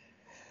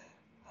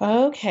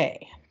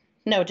 Okay.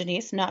 No,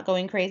 Denise, not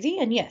going crazy.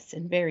 And yes,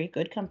 in very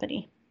good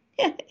company.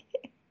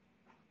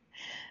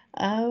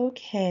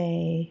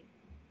 Okay.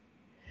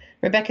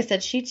 Rebecca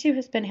said she too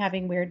has been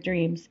having weird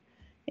dreams.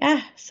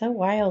 Yeah, so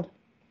wild.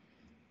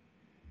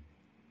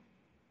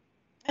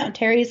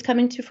 Terry's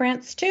coming to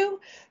France too.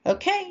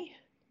 Okay.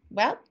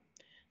 Well,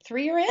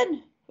 3 are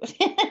in.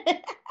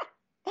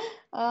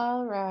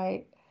 All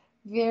right.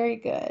 Very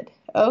good.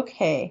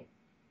 Okay.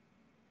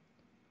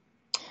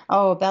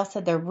 Oh, Belle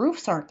said their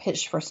roofs aren't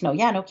pitched for snow.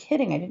 Yeah, no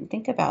kidding. I didn't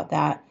think about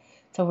that.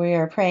 So we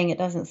are praying it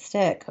doesn't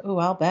stick. Ooh,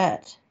 I'll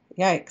bet.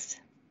 Yikes.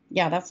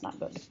 Yeah, that's not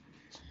good.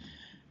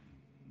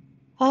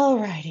 All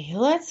righty,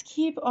 let's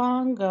keep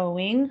on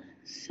going.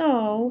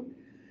 So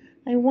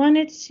I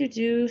wanted to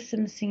do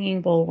some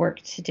singing bowl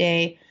work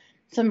today,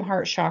 some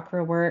heart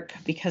chakra work,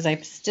 because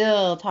I'm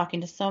still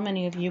talking to so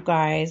many of you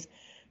guys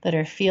that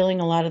are feeling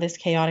a lot of this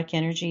chaotic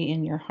energy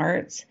in your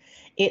hearts.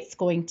 It's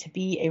going to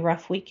be a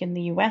rough week in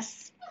the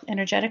U.S.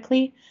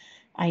 energetically.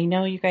 I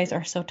know you guys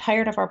are so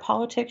tired of our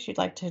politics. You'd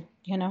like to,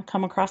 you know,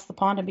 come across the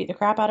pond and beat the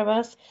crap out of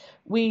us.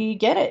 We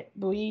get it.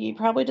 We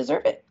probably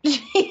deserve it.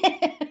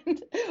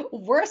 And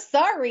we're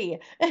sorry.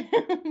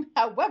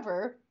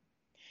 However,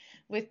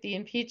 with the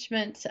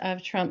impeachment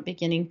of Trump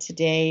beginning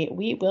today,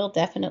 we will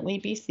definitely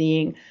be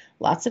seeing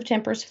lots of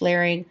tempers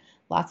flaring,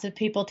 lots of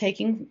people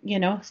taking, you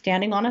know,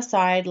 standing on a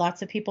side,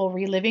 lots of people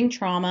reliving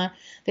trauma.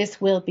 This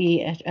will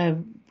be a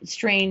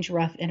strange,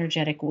 rough,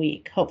 energetic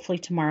week. Hopefully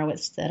tomorrow it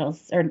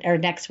settles, or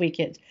next week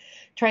it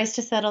tries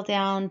to settle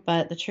down.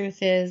 But the truth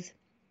is,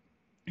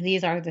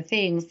 these are the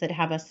things that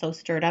have us so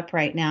stirred up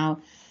right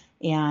now.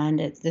 And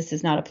this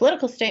is not a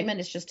political statement.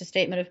 It's just a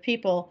statement of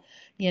people.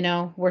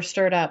 We're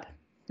stirred up,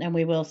 and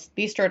we will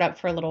be stirred up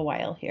for a little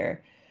while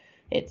here.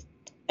 It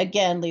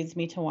again leads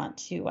me to want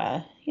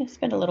to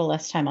spend a little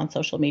less time on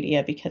social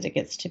media, because it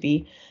gets to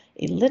be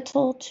a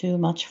little too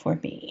much for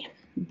me.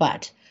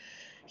 But,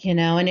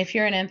 and if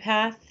you're an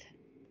empath,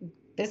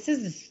 this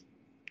is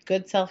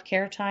good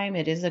self-care time.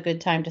 It is a good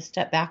time to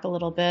step back a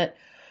little bit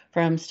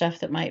from stuff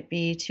that might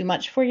be too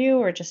much for you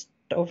or just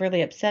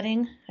overly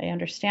upsetting. I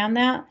understand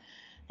that.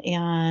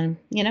 And,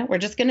 we're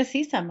just going to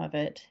see some of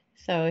it.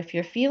 So if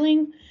you're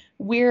feeling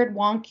weird,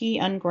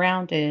 wonky,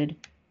 ungrounded,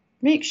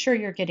 make sure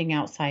you're getting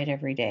outside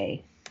every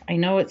day. I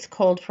know it's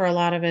cold for a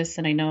lot of us,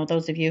 and I know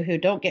those of you who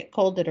don't get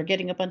cold that are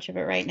getting a bunch of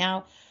it right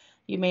now,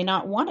 you may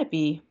not want to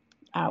be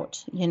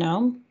out,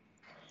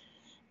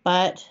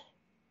 but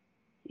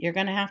you're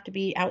going to have to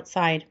be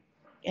outside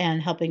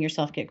and helping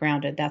yourself get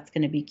grounded. That's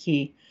going to be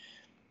key.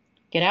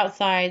 Get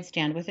outside,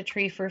 stand with a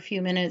tree for a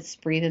few minutes,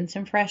 breathe in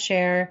some fresh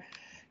air.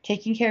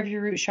 Taking care of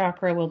your root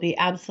chakra will be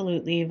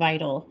absolutely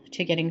vital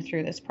to getting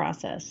through this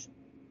process.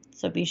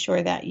 So be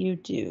sure that you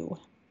do.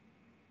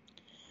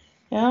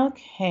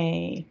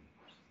 Okay.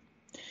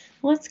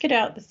 Let's get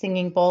out the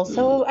singing bowl.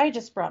 So I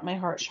just brought my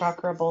heart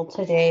chakra bowl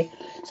today.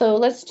 So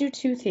let's do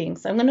two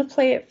things. I'm going to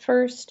play it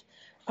first.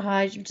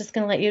 I'm just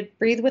going to let you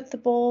breathe with the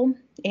bowl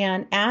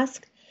and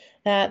ask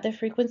that the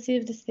frequency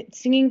of the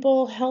singing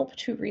bowl help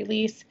to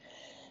release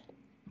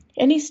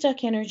any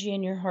stuck energy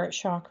in your heart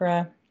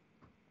chakra,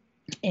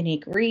 any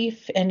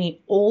grief,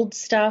 any old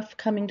stuff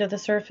coming to the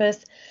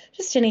surface,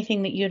 just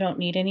anything that you don't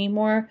need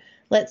anymore.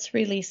 Let's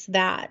release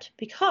that,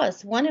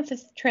 because one of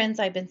the trends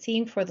I've been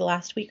seeing for the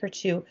last week or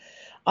two,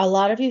 a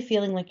lot of you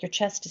feeling like your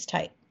chest is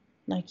tight,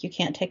 like you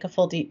can't take a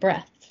full deep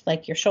breath,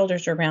 like your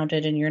shoulders are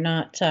rounded and you're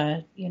not,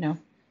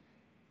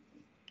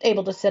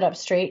 able to sit up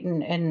straight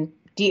and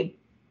deep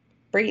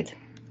breathe.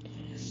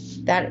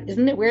 That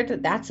isn't it weird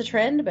that that's a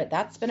trend, but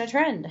that's been a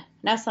trend.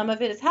 Now, some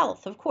of it is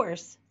health, of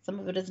course. Some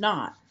of it is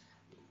not.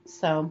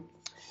 So,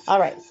 all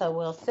right. So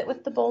we'll sit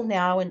with the bowl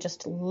now and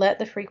just let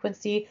the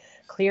frequency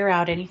clear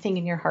out anything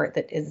in your heart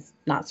that is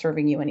not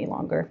serving you any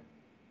longer.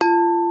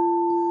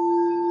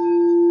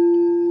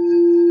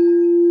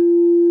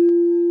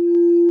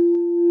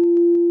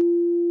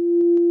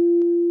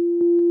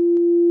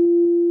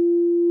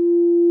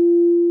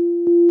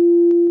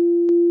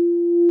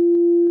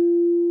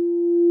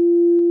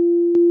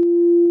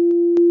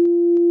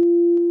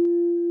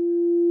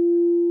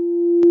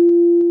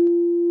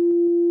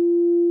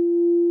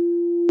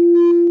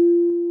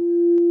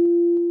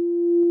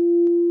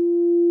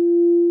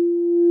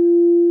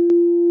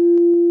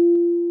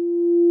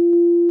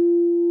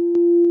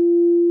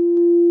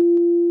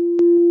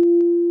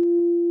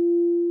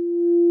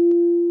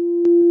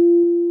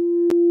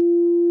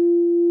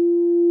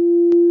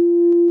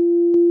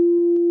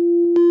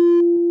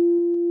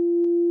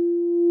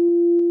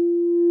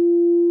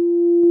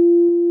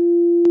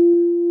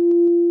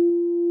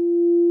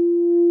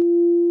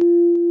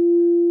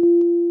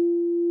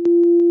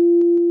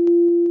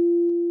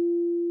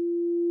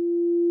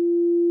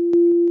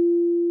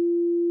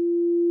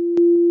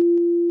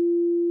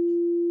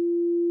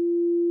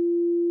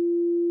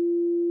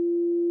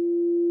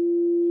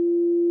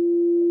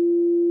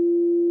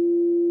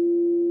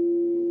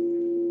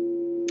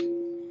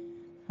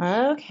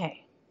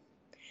 Okay,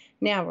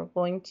 now we're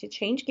going to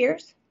change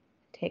gears.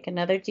 Take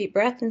another deep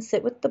breath and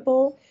sit with the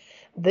bowl.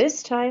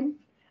 This time,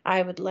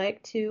 I would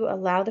like to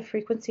allow the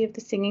frequency of the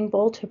singing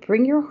bowl to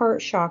bring your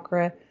heart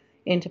chakra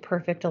into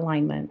perfect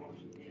alignment.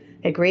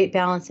 A great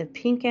balance of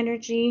pink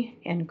energy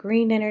and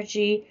green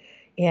energy,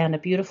 and a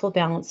beautiful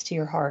balance to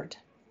your heart.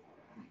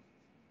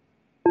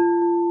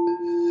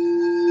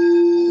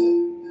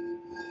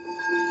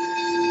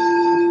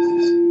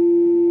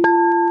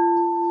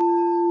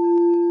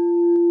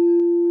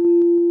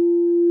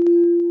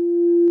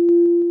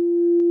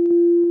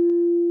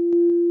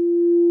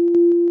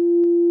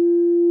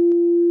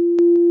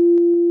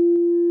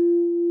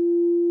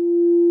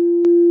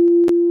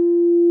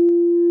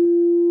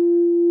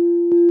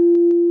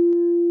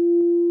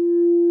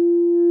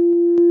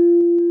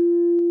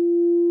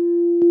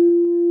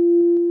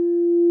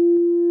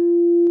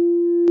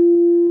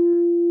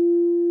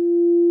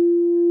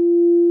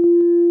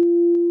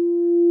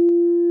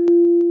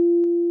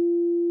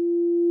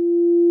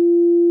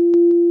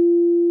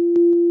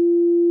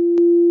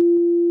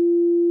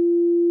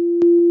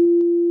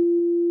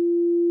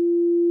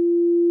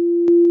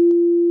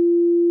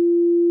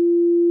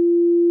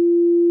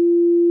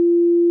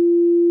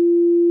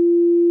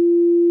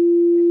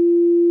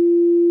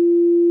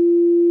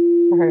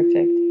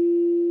 Perfect.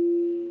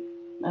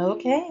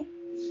 Okay.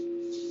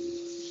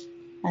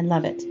 I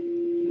love it.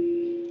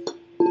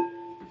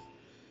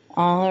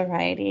 All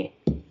righty.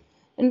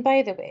 And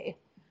by the way,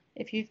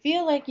 if you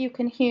feel like you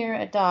can hear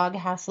a dog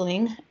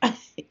hassling,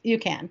 you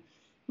can.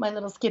 My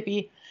little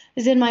Skippy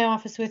is in my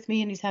office with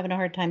me and he's having a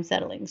hard time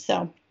settling.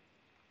 So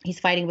he's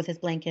fighting with his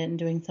blanket and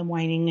doing some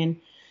whining. And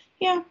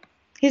yeah,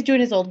 He's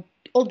doing his old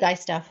guy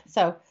stuff.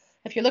 So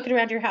if you're looking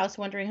around your house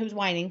wondering who's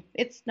whining,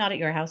 it's not at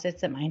your house,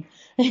 it's at mine.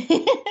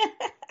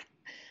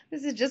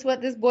 This is just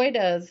what this boy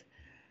does.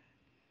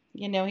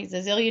 You know, he's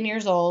a zillion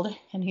years old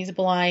and he's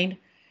blind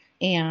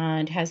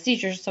and has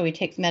seizures, so he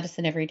takes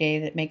medicine every day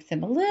that makes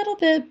him a little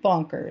bit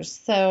bonkers.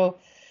 So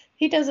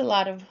he does a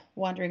lot of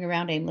wandering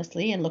around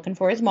aimlessly and looking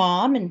for his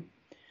mom. And,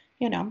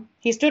 you know,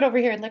 he stood over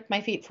here and licked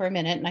my feet for a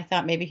minute, and I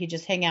thought maybe he'd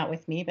just hang out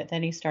with me, but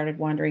then he started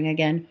wandering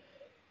again.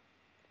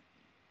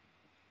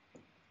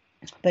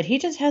 But he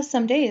just has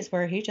some days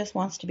where he just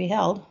wants to be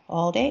held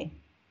all day.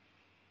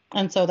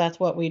 And so that's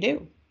what we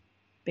do,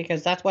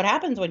 because that's what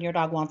happens when your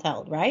dog wants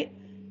held, right?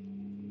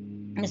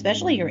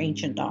 Especially your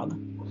ancient dog.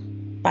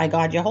 By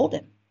God, you hold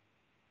him.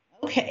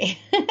 Okay.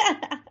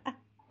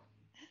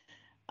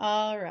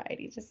 All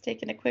righty. Just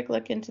taking a quick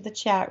look into the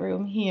chat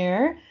room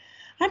here.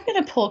 I'm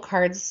going to pull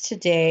cards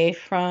today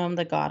from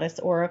the Goddess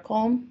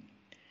Oracle.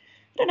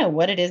 I don't know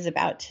what it is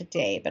about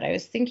today, but I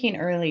was thinking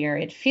earlier,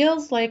 it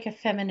feels like a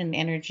feminine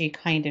energy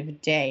kind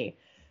of day.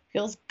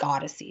 Feels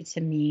goddessy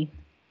to me.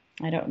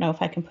 I don't know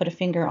if I can put a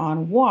finger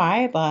on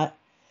why, but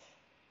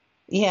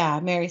yeah,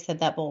 Mary said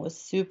that bowl was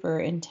super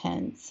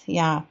intense.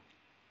 Yeah.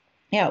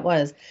 Yeah, it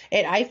was.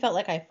 I felt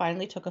like I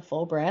finally took a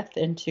full breath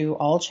into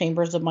all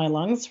chambers of my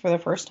lungs for the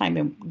first time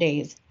in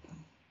days.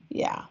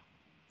 Yeah.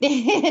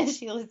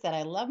 Sheila said,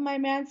 I love my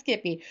man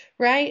Skippy,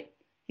 right?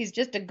 He's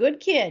just a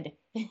good kid.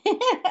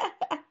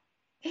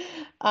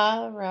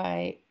 All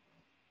right.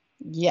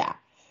 Yeah.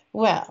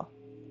 Well,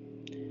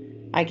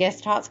 I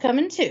guess Tot's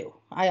coming too.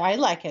 I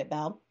like it,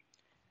 Belle.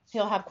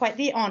 He'll have quite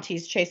the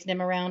aunties chasing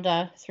him around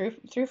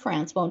through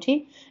France, won't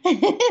he?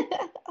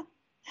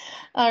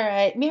 All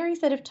right. Mary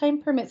said, if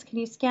time permits, can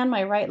you scan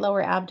my right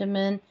lower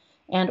abdomen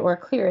and or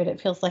clear it? It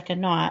feels like a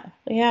knot.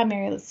 Yeah,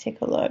 Mary, let's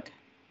take a look.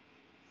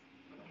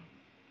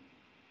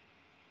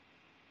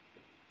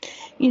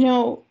 You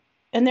know,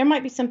 and there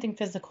might be something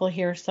physical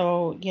here,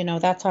 so, you know,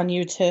 that's on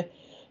you to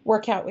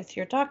work out with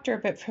your doctor.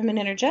 But from an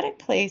energetic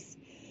place,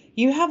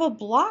 you have a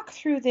block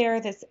through there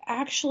that's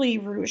actually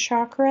root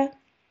chakra.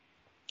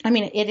 I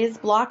mean, it is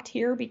blocked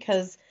here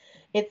because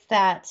it's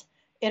that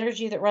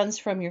energy that runs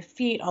from your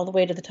feet all the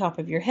way to the top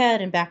of your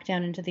head and back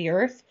down into the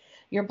earth.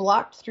 You're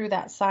blocked through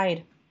that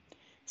side.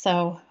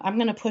 So I'm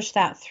going to push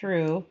that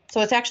through.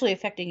 So it's actually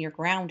affecting your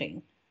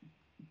grounding.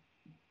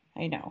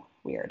 I know,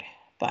 weird,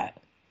 but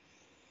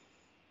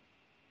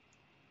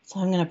so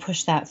I'm going to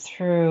push that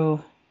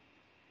through.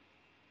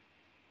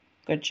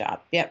 Good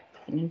job. Yep,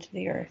 and into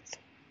the earth.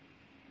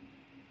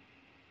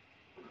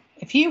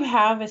 If you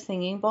have a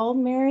singing bowl,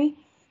 Mary,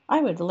 I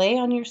would lay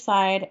on your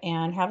side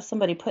and have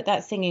somebody put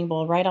that singing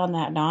bowl right on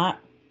that knot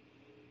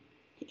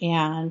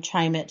and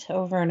chime it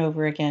over and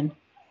over again.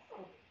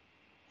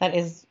 That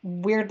is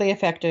weirdly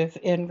effective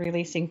in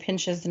releasing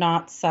pinches,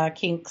 knots,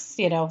 kinks,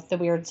 you know, the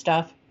weird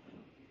stuff.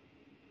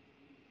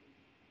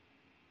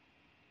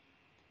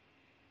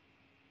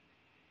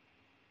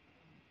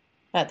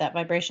 But that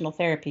vibrational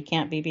therapy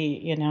can't be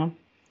beat, you know.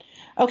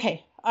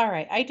 Okay, all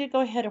right. I did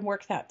go ahead and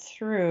work that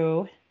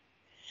through.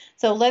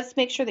 So let's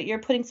make sure that you're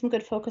putting some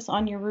good focus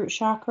on your root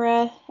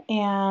chakra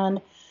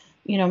and,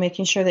 you know,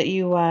 making sure that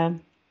you are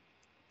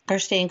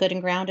staying good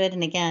and grounded.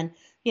 And again,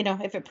 you know,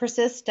 if it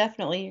persists,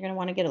 definitely you're going to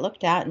want to get it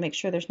looked at and make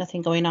sure there's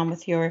nothing going on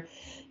with your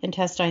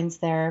intestines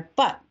there.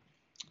 But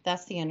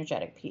that's the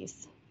energetic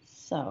piece.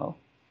 So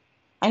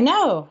I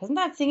know, isn't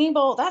that singing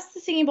bowl? That's the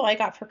singing bowl I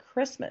got for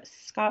Christmas.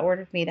 Scott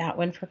ordered me that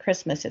one for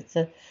Christmas. It's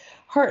a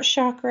heart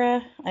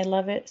chakra. I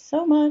love it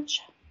so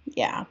much.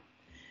 Yeah.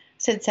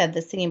 Sid said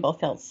the singing bowl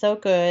felt so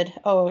good.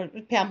 Oh,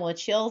 Pamela,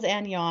 chills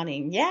and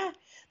yawning. Yeah,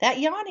 that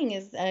yawning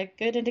is a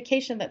good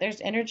indication that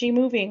there's energy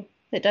moving.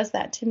 It does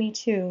that to me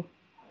too.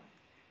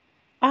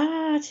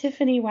 Ah,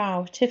 Tiffany,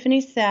 wow. Tiffany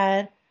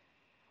said,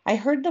 I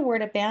heard the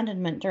word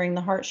abandonment during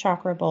the heart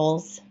chakra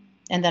bowls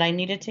and that I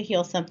needed to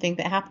heal something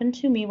that happened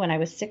to me when I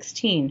was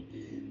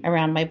 16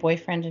 around my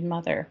boyfriend and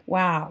mother.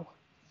 Wow.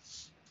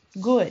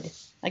 Good.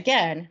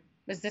 Again,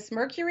 is this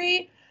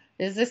Mercury?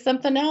 Is this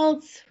something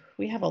else?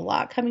 We have a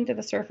lot coming to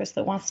the surface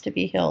that wants to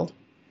be healed.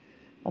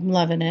 I'm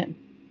loving it.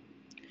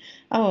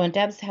 Oh, and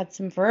Deb's had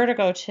some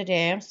vertigo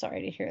today. I'm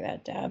sorry to hear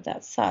that, Deb.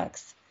 That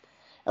sucks.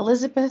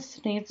 Elizabeth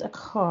needs a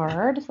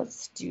card.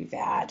 Let's do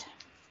that.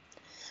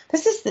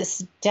 This is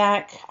this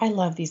deck. I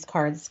love these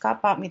cards.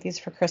 Scott bought me these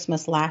for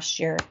Christmas last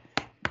year,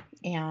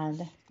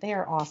 and they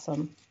are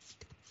awesome.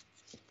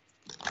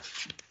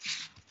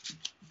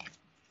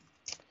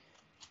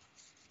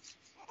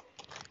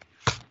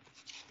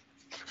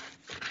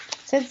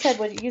 Sid said,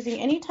 would using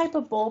any type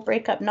of bowl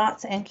break up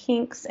knots and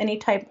kinks, any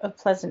type of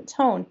pleasant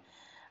tone?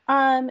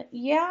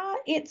 Yeah,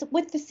 it's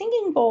with the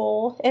singing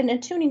bowl and the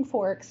tuning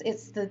forks,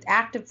 it's the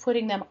act of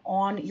putting them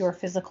on your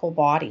physical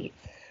body.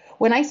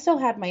 When I still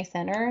had my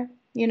center,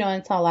 you know,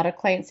 and saw a lot of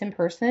clients in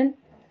person,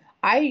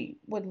 I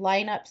would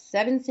line up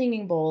 7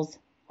 singing bowls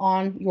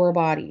on your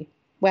body.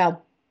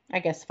 Well, I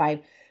guess 5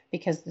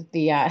 because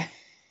the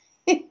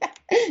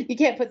you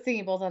can't put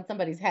singing bowls on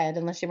somebody's head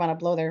unless you want to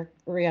blow their,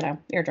 you know,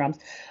 eardrums.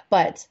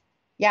 But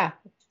yeah,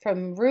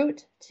 from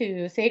root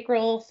to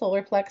sacral,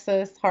 solar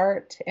plexus,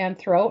 heart, and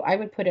throat. I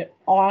would put it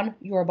on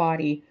your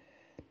body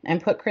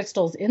and put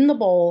crystals in the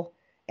bowl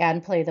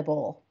and play the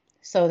bowl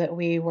so that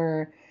we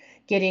were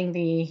getting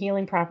the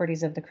healing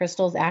properties of the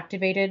crystals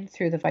activated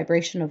through the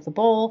vibration of the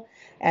bowl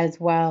as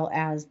well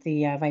as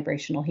the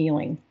vibrational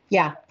healing.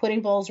 Yeah,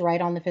 putting bowls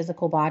right on the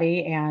physical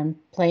body and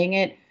playing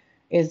it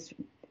is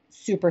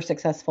super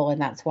successful, and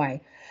that's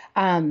why.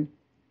 And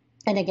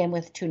again,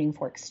 with tuning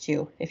forks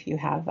too, if you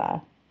have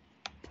them.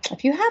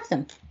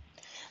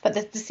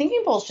 But the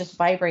singing bowls just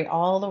vibrate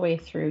all the way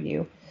through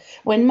you.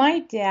 When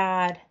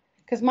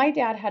because my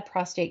dad had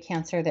prostate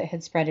cancer that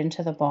had spread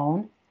into the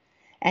bone,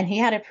 and he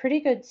had a pretty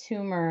good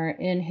tumor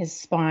in his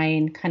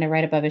spine, kind of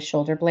right above his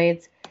shoulder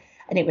blades,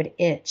 and it would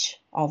itch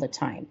all the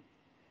time.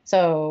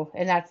 So,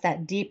 and that's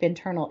that deep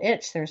internal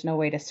itch. There's no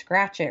way to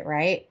scratch it,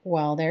 right?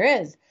 Well,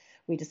 there is.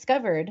 We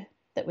discovered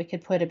that we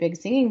could put a big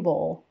singing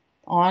bowl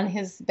on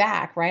his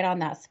back, right on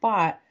that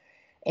spot,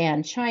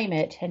 and chime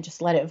it and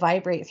just let it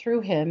vibrate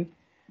through him.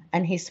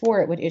 And he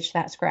swore it would itch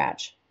that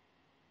scratch.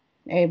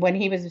 And when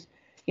he was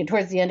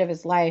towards the end of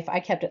his life,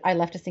 I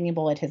left a singing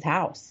bowl at his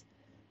house.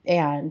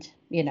 And,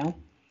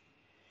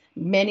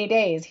 many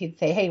days he'd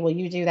say, "Hey, will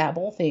you do that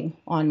bowl thing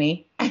on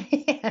me?"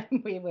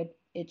 And we would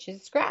itch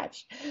his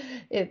scratch.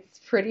 It's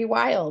pretty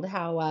wild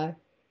how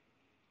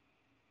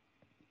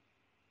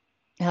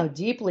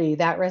deeply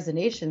that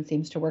resonation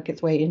seems to work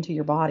its way into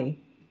your body.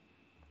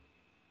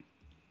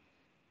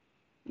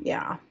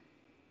 Yeah.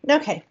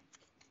 Okay.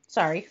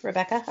 Sorry,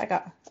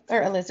 Rebecca.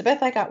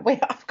 Elizabeth, I got way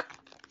off.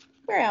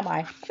 Where am I?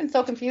 I've been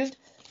so confused.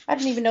 I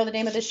didn't even know the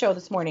name of this show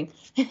this morning.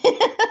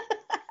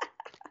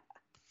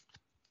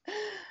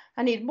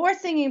 I need more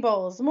singing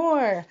bowls,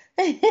 more.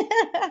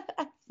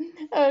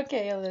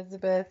 Okay,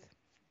 Elizabeth.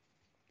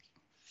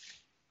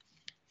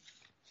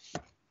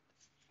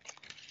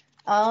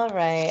 All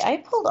right, I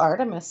pulled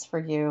Artemis for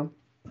you.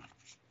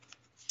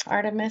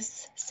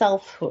 Artemis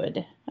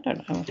Selfhood. I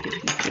don't know if you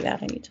can see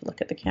that. I need to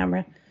look at the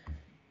camera.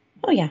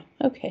 Oh, yeah.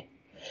 Okay.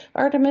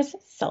 Artemis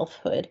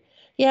Selfhood.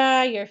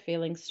 Yeah, you're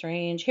feeling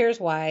strange. Here's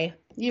why.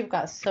 You've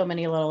got so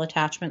many little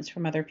attachments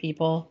from other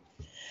people.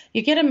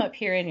 You get them up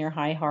here in your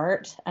high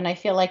heart, and I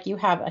feel like you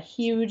have a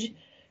huge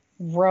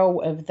row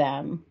of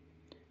them.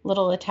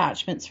 Little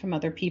attachments from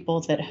other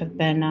people that have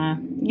been,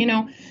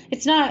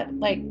 it's not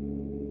like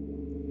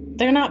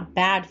they're not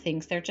bad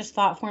things. They're just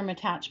thought form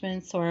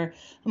attachments or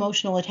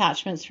emotional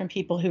attachments from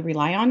people who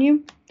rely on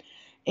you.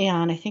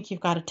 And I think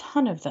you've got a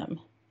ton of them.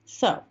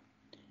 So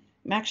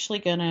I'm actually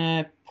going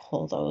to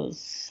pull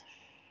those.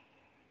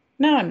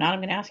 No, I'm not. I'm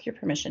going to ask your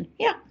permission.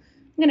 Yeah,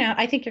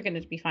 I think you're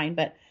going to be fine,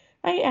 but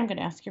I am going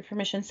to ask your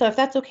permission. So if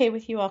that's okay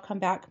with you, I'll come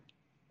back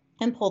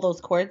and pull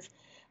those cords.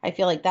 I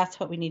feel like that's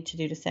what we need to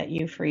do to set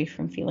you free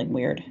from feeling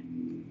weird.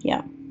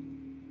 Yeah.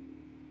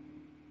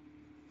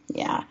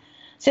 Yeah.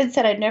 Sid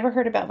said, I'd never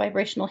heard about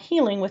vibrational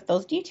healing with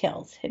those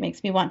details. It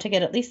makes me want to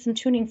get at least some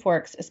tuning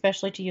forks,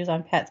 especially to use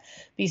on pets.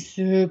 Be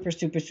super,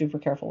 super, super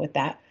careful with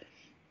that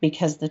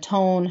because the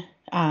tone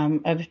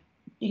of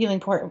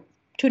tuning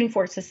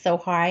forks is so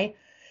high.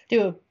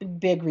 Do a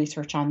big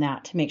research on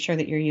that to make sure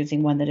that you're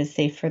using one that is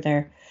safe for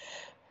their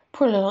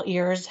poor little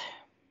ears.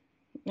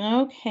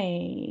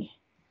 Okay.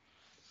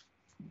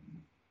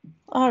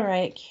 All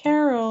right,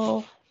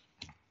 Carol.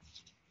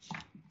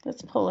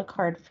 Let's pull a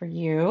card for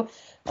you.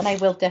 And I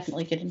will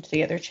definitely get into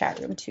the other chat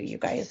room too, you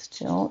guys.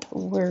 Don't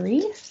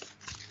worry.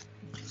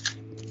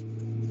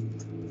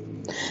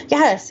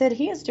 Yeah, Sid,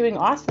 he is doing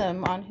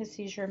awesome on his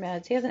seizure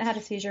meds. He hasn't had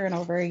a seizure in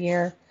over a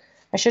year.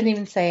 I shouldn't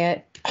even say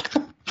it.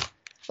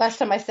 Last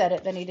time I said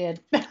it, then he did.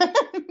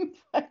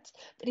 but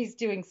he's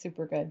doing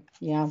super good.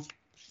 Yeah.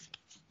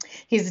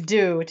 He's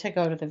due to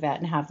go to the vet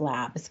and have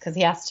labs because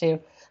they have to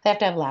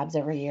have labs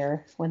every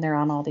year when they're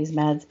on all these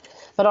meds.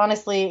 But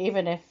honestly,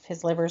 even if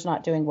his liver's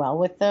not doing well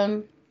with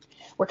them,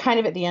 we're kind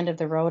of at the end of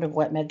the road of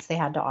what meds they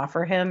had to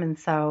offer him. And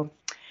so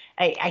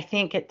I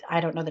think I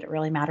don't know that it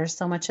really matters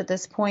so much at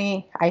this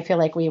point. I feel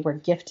like we were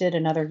gifted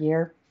another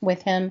year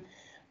with him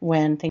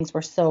when things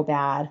were so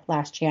bad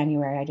last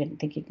January. I didn't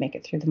think he'd make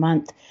it through the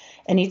month,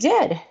 and he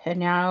did. And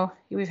now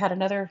we've had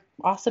another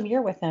awesome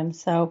year with him.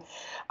 So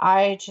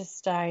I'm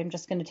just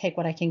going to take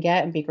what I can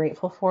get and be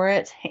grateful for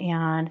it.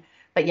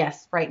 But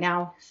yes, right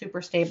now,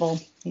 super stable.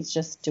 He's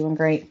just doing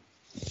great.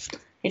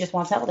 He just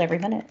wants held every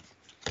minute,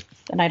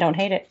 and I don't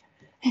hate it.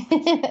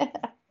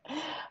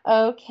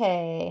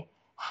 Okay.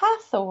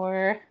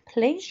 Hathor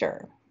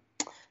Pleasure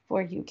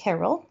for you,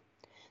 Carol.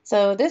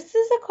 So this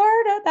is a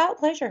card about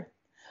pleasure.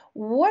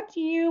 What are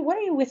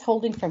you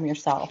withholding from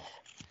yourself?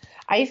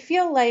 I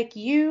feel like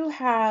you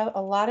have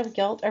a lot of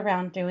guilt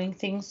around doing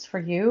things for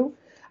you.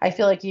 I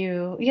feel like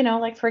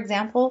like for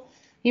example,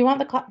 you want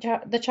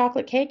the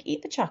chocolate cake,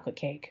 eat the chocolate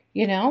cake,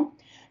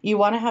 You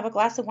want to have a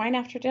glass of wine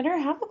after dinner,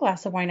 have a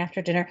glass of wine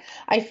after dinner.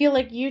 I feel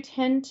like you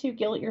tend to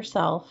guilt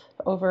yourself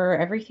over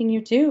everything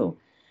you do.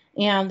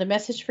 And the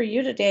message for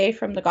you today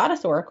from the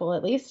Goddess Oracle,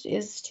 at least,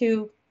 is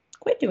to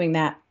quit doing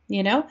that.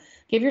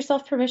 Give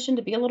yourself permission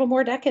to be a little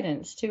more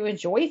decadent, to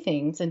enjoy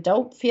things, and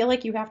don't feel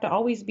like you have to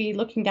always be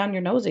looking down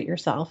your nose at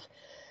yourself.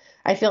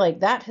 I feel like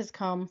that has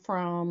come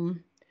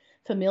from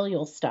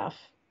familial stuff,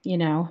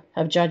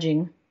 of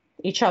judging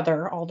each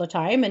other all the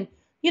time. And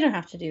you don't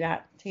have to do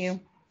that, do you?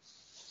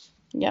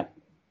 Yep.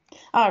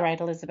 All right,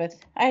 Elizabeth.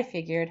 I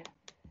figured.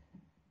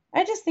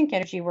 I just think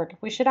energy work,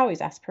 we should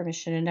always ask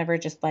permission and never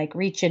just like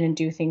reach in and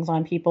do things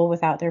on people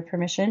without their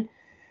permission.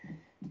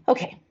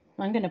 Okay,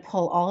 I'm going to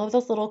pull all of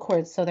those little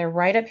cords. So they're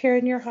right up here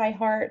in your high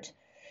heart.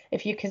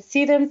 If you can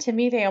see them, to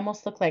me, they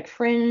almost look like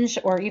fringe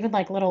or even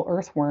like little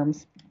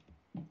earthworms.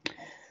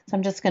 So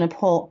I'm just going to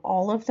pull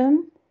all of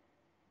them.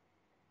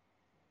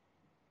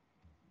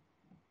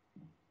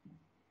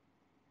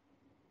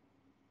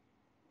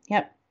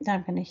 Yep,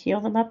 I'm going to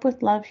heal them up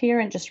with love here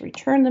and just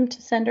return them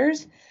to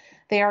senders.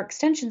 They are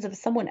extensions of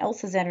someone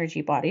else's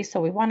energy body, so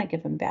we want to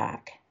give them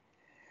back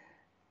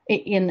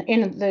in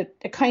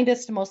the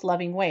kindest, most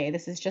loving way.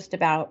 This is just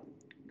about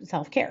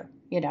self-care,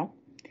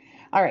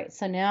 All right,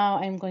 so now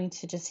I'm going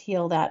to just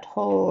heal that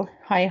whole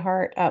high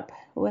heart up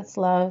with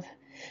love,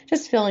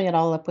 just filling it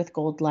all up with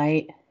gold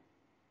light.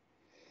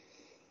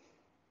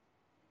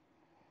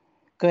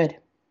 Good.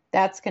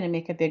 That's going to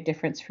make a big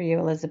difference for you,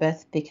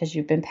 Elizabeth, because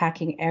you've been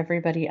packing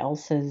everybody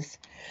else's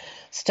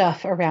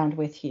stuff around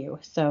with you.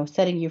 So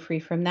setting you free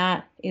from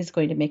that is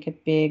going to make a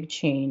big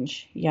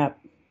change. Yep.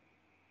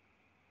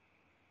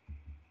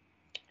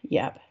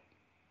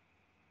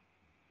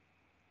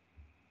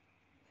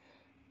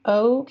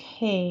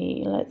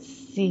 Okay, let's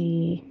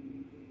see.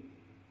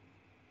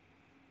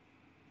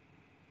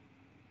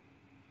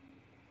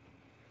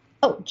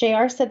 Oh,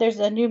 JR said there's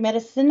a new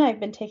medicine I've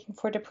been taking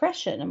for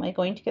depression. Am I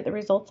going to get the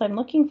results I'm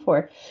looking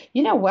for?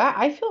 You know what?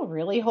 I feel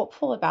really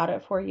hopeful about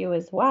it for you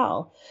as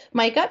well.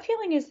 My gut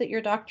feeling is that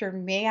your doctor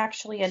may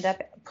actually end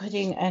up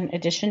putting an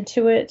addition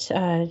to it,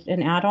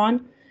 an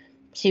add-on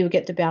to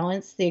get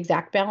the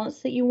exact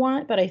balance that you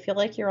want, but I feel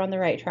like you're on the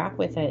right track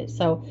with it.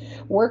 So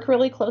work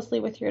really closely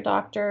with your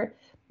doctor.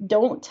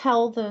 Don't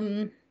tell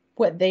them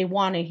what they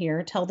want to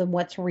hear. Tell them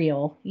what's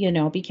real.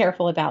 Be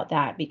careful about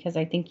that because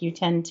I think you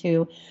tend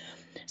to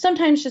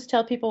sometimes just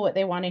tell people what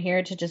they want to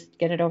hear to just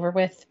get it over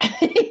with,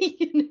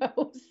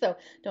 so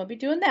don't be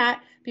doing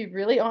that. Be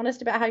really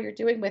honest about how you're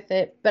doing with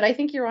it. But I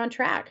think you're on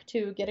track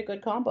to get a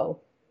good combo.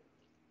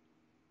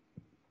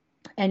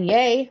 And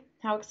yay,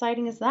 how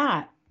exciting is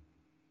that?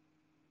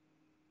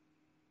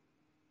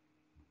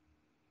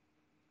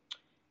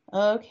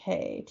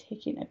 Okay,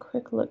 taking a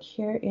quick look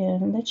here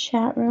in the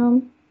chat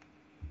room.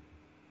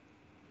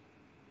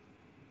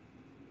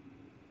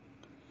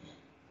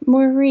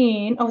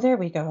 Maureen, oh, there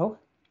we go.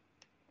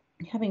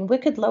 Having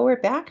wicked lower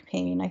back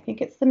pain. I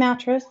think it's the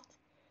mattress.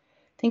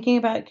 Thinking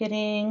about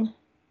getting,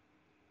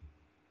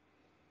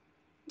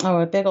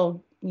 a big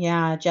old,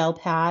 gel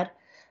pad.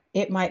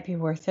 It might be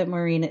worth it,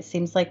 Maureen. It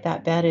seems like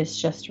that bed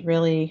is just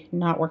really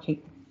not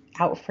working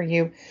out for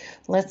you.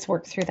 Let's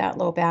work through that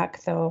low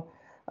back though.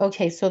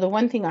 Okay, so the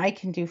one thing I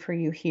can do for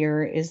you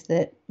here is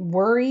that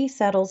worry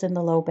settles in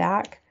the low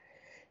back,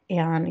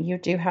 and you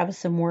do have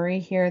some worry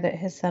here that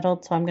has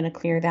settled, so I'm going to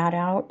clear that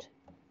out.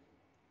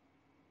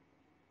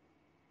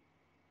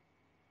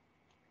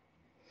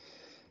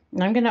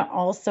 And I'm going to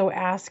also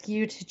ask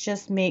you to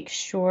just make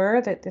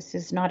sure that this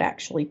is not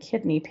actually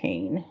kidney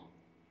pain.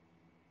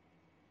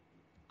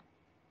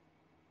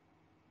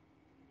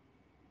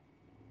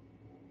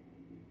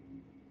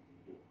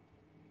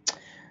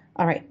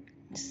 All right,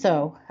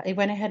 so I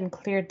went ahead and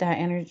cleared that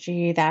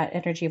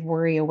energy of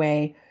worry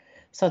away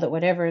so that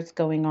whatever is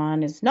going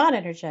on is not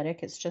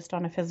energetic, it's just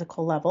on a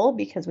physical level,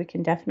 because we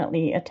can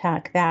definitely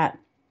attack that.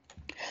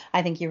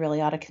 I think you really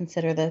ought to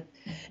consider the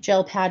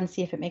gel pad and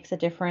see if it makes a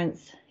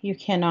difference. You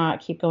cannot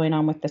keep going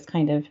on with this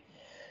kind of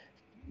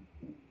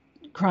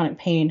chronic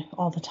pain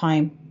all the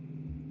time.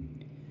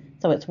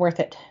 So it's worth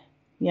it.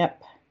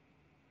 Yep.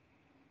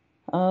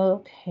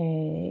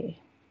 Okay.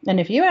 And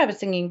if you have a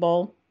singing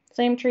bowl,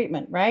 same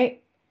treatment,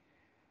 right?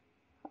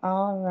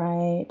 All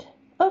right.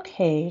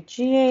 Okay,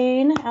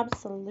 Jane,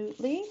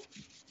 absolutely.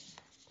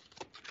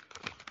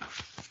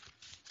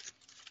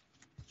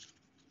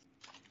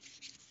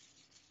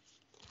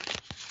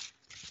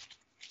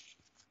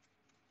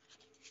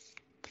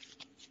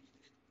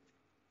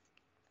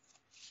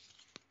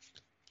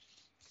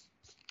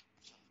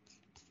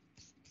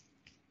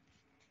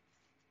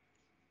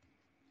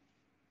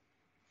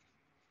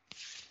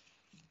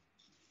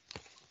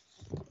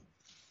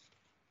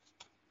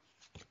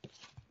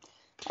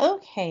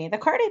 Okay, the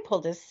card I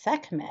pulled is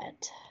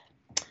Sekhmet.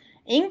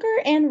 Anger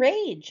and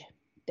rage.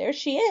 There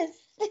she is.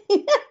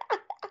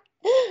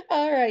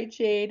 All right,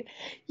 Jade.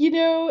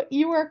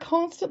 You are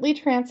constantly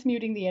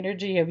transmuting the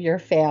energy of your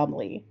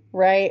family,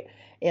 right?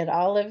 And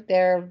all of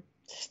their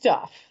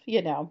stuff.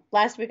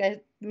 Last week I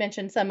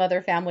mentioned some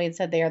other family and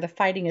said they are the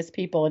fightingest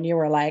people, and you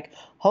were like,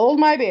 hold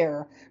my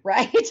beer,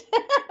 right?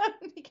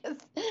 Because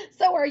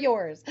so are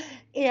yours.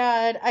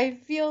 And I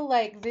feel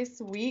like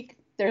this week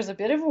there's a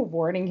bit of a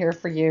warning here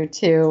for you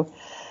to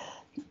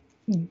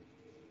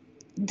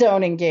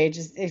don't engage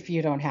if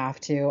you don't have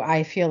to.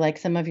 I feel like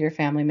some of your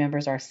family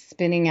members are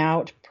spinning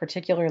out,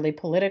 particularly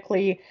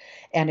politically,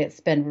 and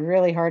it's been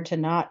really hard to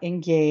not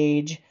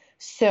engage.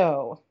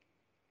 So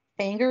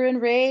anger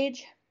and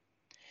rage,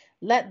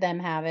 let them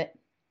have it.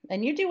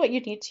 And you do what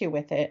you need to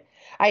with it.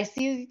 I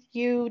see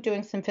you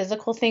doing some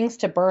physical things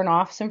to burn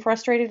off some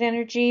frustrated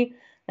energy,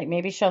 like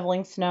maybe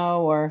shoveling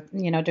snow or,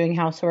 doing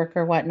housework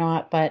or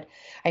whatnot. But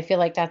I feel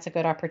like that's a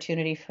good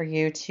opportunity for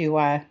you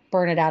to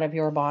burn it out of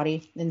your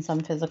body in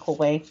some physical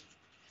way.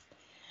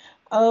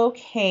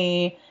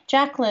 Okay,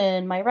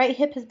 Jacqueline, my right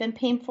hip has been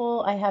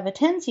painful. I have a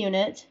TENS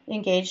unit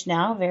engaged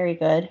now. Very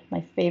good,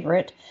 my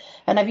favorite.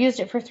 And I've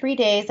used it for 3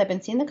 days. I've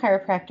been seeing the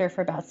chiropractor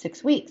for about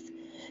 6 weeks.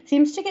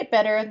 Seems to get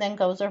better and then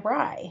goes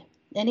awry.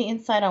 Any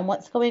insight on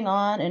what's going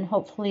on? And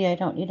hopefully I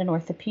don't need an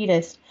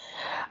orthopedist.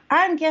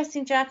 I'm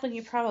guessing, Jacqueline,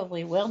 you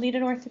probably will need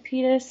an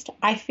orthopedist.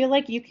 I feel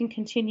like you can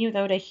continue,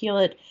 though, to heal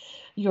it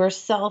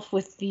yourself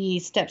with the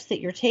steps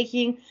that you're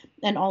taking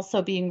and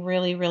also being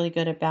really, really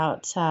good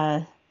about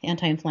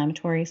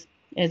anti-inflammatories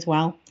as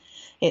well.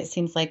 It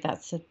seems like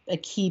that's a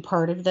key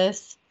part of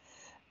this.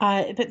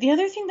 But the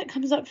other thing that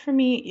comes up for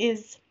me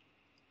is,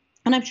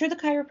 and I'm sure the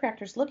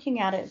chiropractor's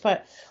looking at it,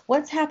 but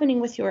what's happening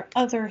with your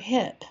other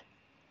hip?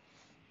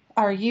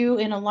 Are you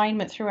in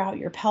alignment throughout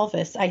your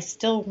pelvis? I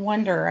still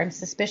wonder, I'm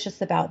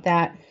suspicious about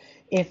that,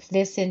 if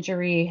this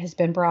injury has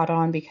been brought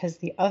on because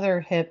the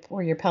other hip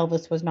or your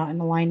pelvis was not in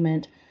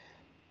alignment,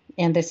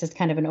 and this is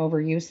kind of an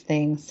overuse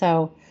thing.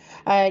 So,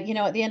 at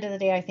the end of the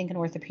day, I think an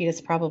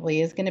orthopedist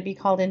probably is going to be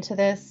called into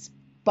this,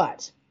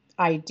 but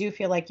I do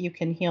feel like you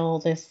can heal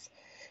this,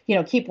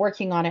 keep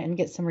working on it and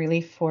get some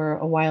relief for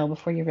a while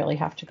before you really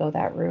have to go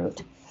that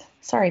route.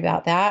 Sorry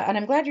about that. And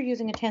I'm glad you're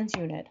using a TENS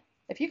unit.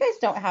 If you guys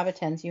don't have a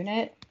TENS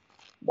unit,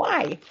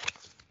 why?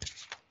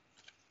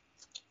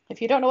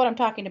 If you don't know what I'm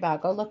talking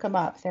about, go look them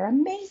up. They're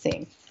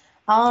amazing.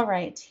 All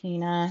right,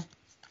 Tina.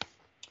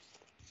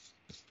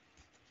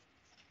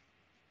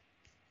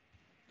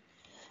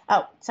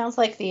 Oh, sounds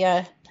like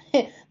the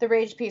the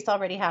rage piece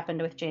already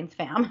happened with Jane's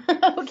fam.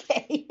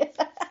 Okay.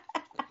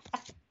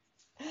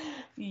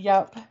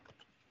 Yep.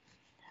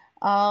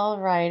 All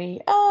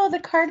righty. Oh, the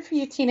card for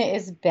you, Tina,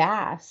 is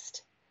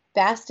Bast.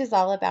 Bast is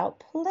all about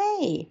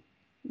play.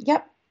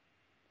 Yep.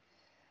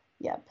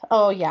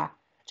 Oh, yeah.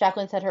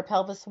 Jacqueline said her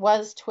pelvis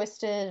was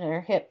twisted and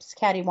her hips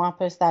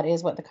cattywampus. That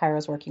is what the chiro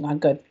is working on.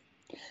 Good.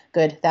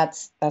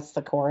 That's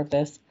the core of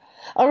this.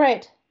 All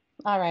right.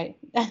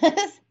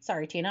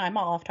 Sorry, Tina. I'm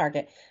all off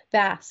target.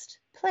 Bast.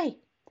 Play.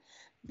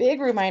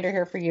 Big reminder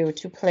here for you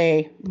to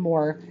play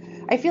more.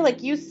 I feel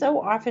like you so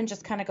often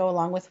just kind of go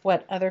along with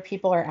what other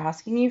people are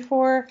asking you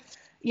for,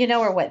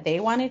 or what they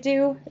want to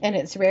do. And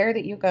it's rare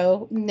that you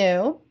go,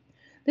 no,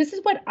 this is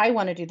what I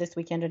want to do this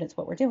weekend and it's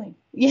what we're doing.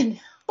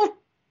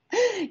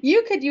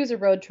 You could use a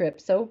road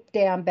trip so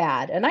damn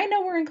bad. And I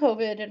know we're in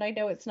COVID and I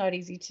know it's not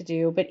easy to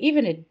do, but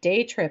even a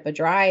day trip, a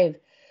drive,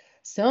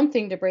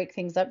 something to break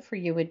things up for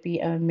you would be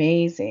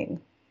amazing.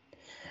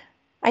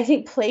 I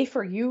think play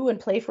for you and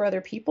play for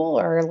other people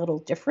are a little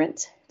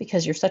different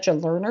because you're such a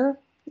learner.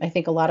 I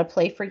think a lot of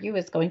play for you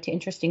is going to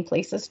interesting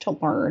places to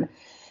learn.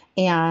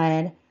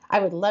 And I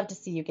would love to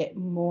see you get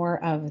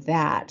more of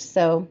that.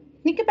 So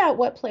think about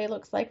what play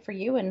looks like for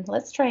you and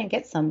let's try and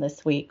get some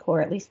this week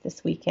or at least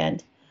this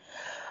weekend.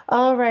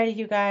 All righty,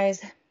 you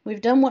guys.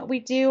 We've done what we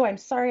do. I'm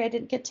sorry I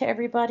didn't get to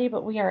everybody,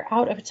 but we are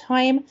out of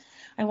time.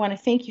 I want to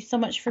thank you so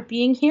much for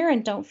being here.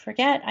 And don't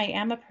forget, I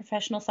am a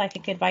professional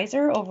psychic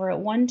advisor over at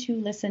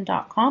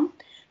 12listen.com.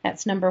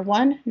 That's number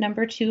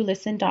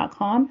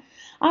 2listen.com.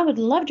 I would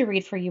love to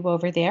read for you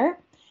over there.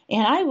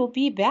 And I will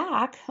be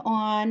back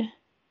on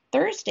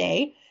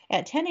Thursday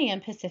at 10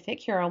 a.m. Pacific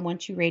here on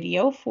 12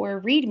 Radio for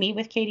Read Me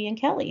with Katie and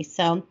Kelly.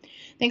 So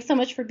thanks so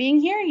much for being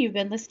here. You've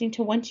been listening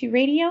to 12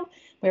 Radio,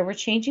 where we're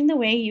changing the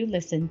way you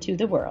listen to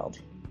the world.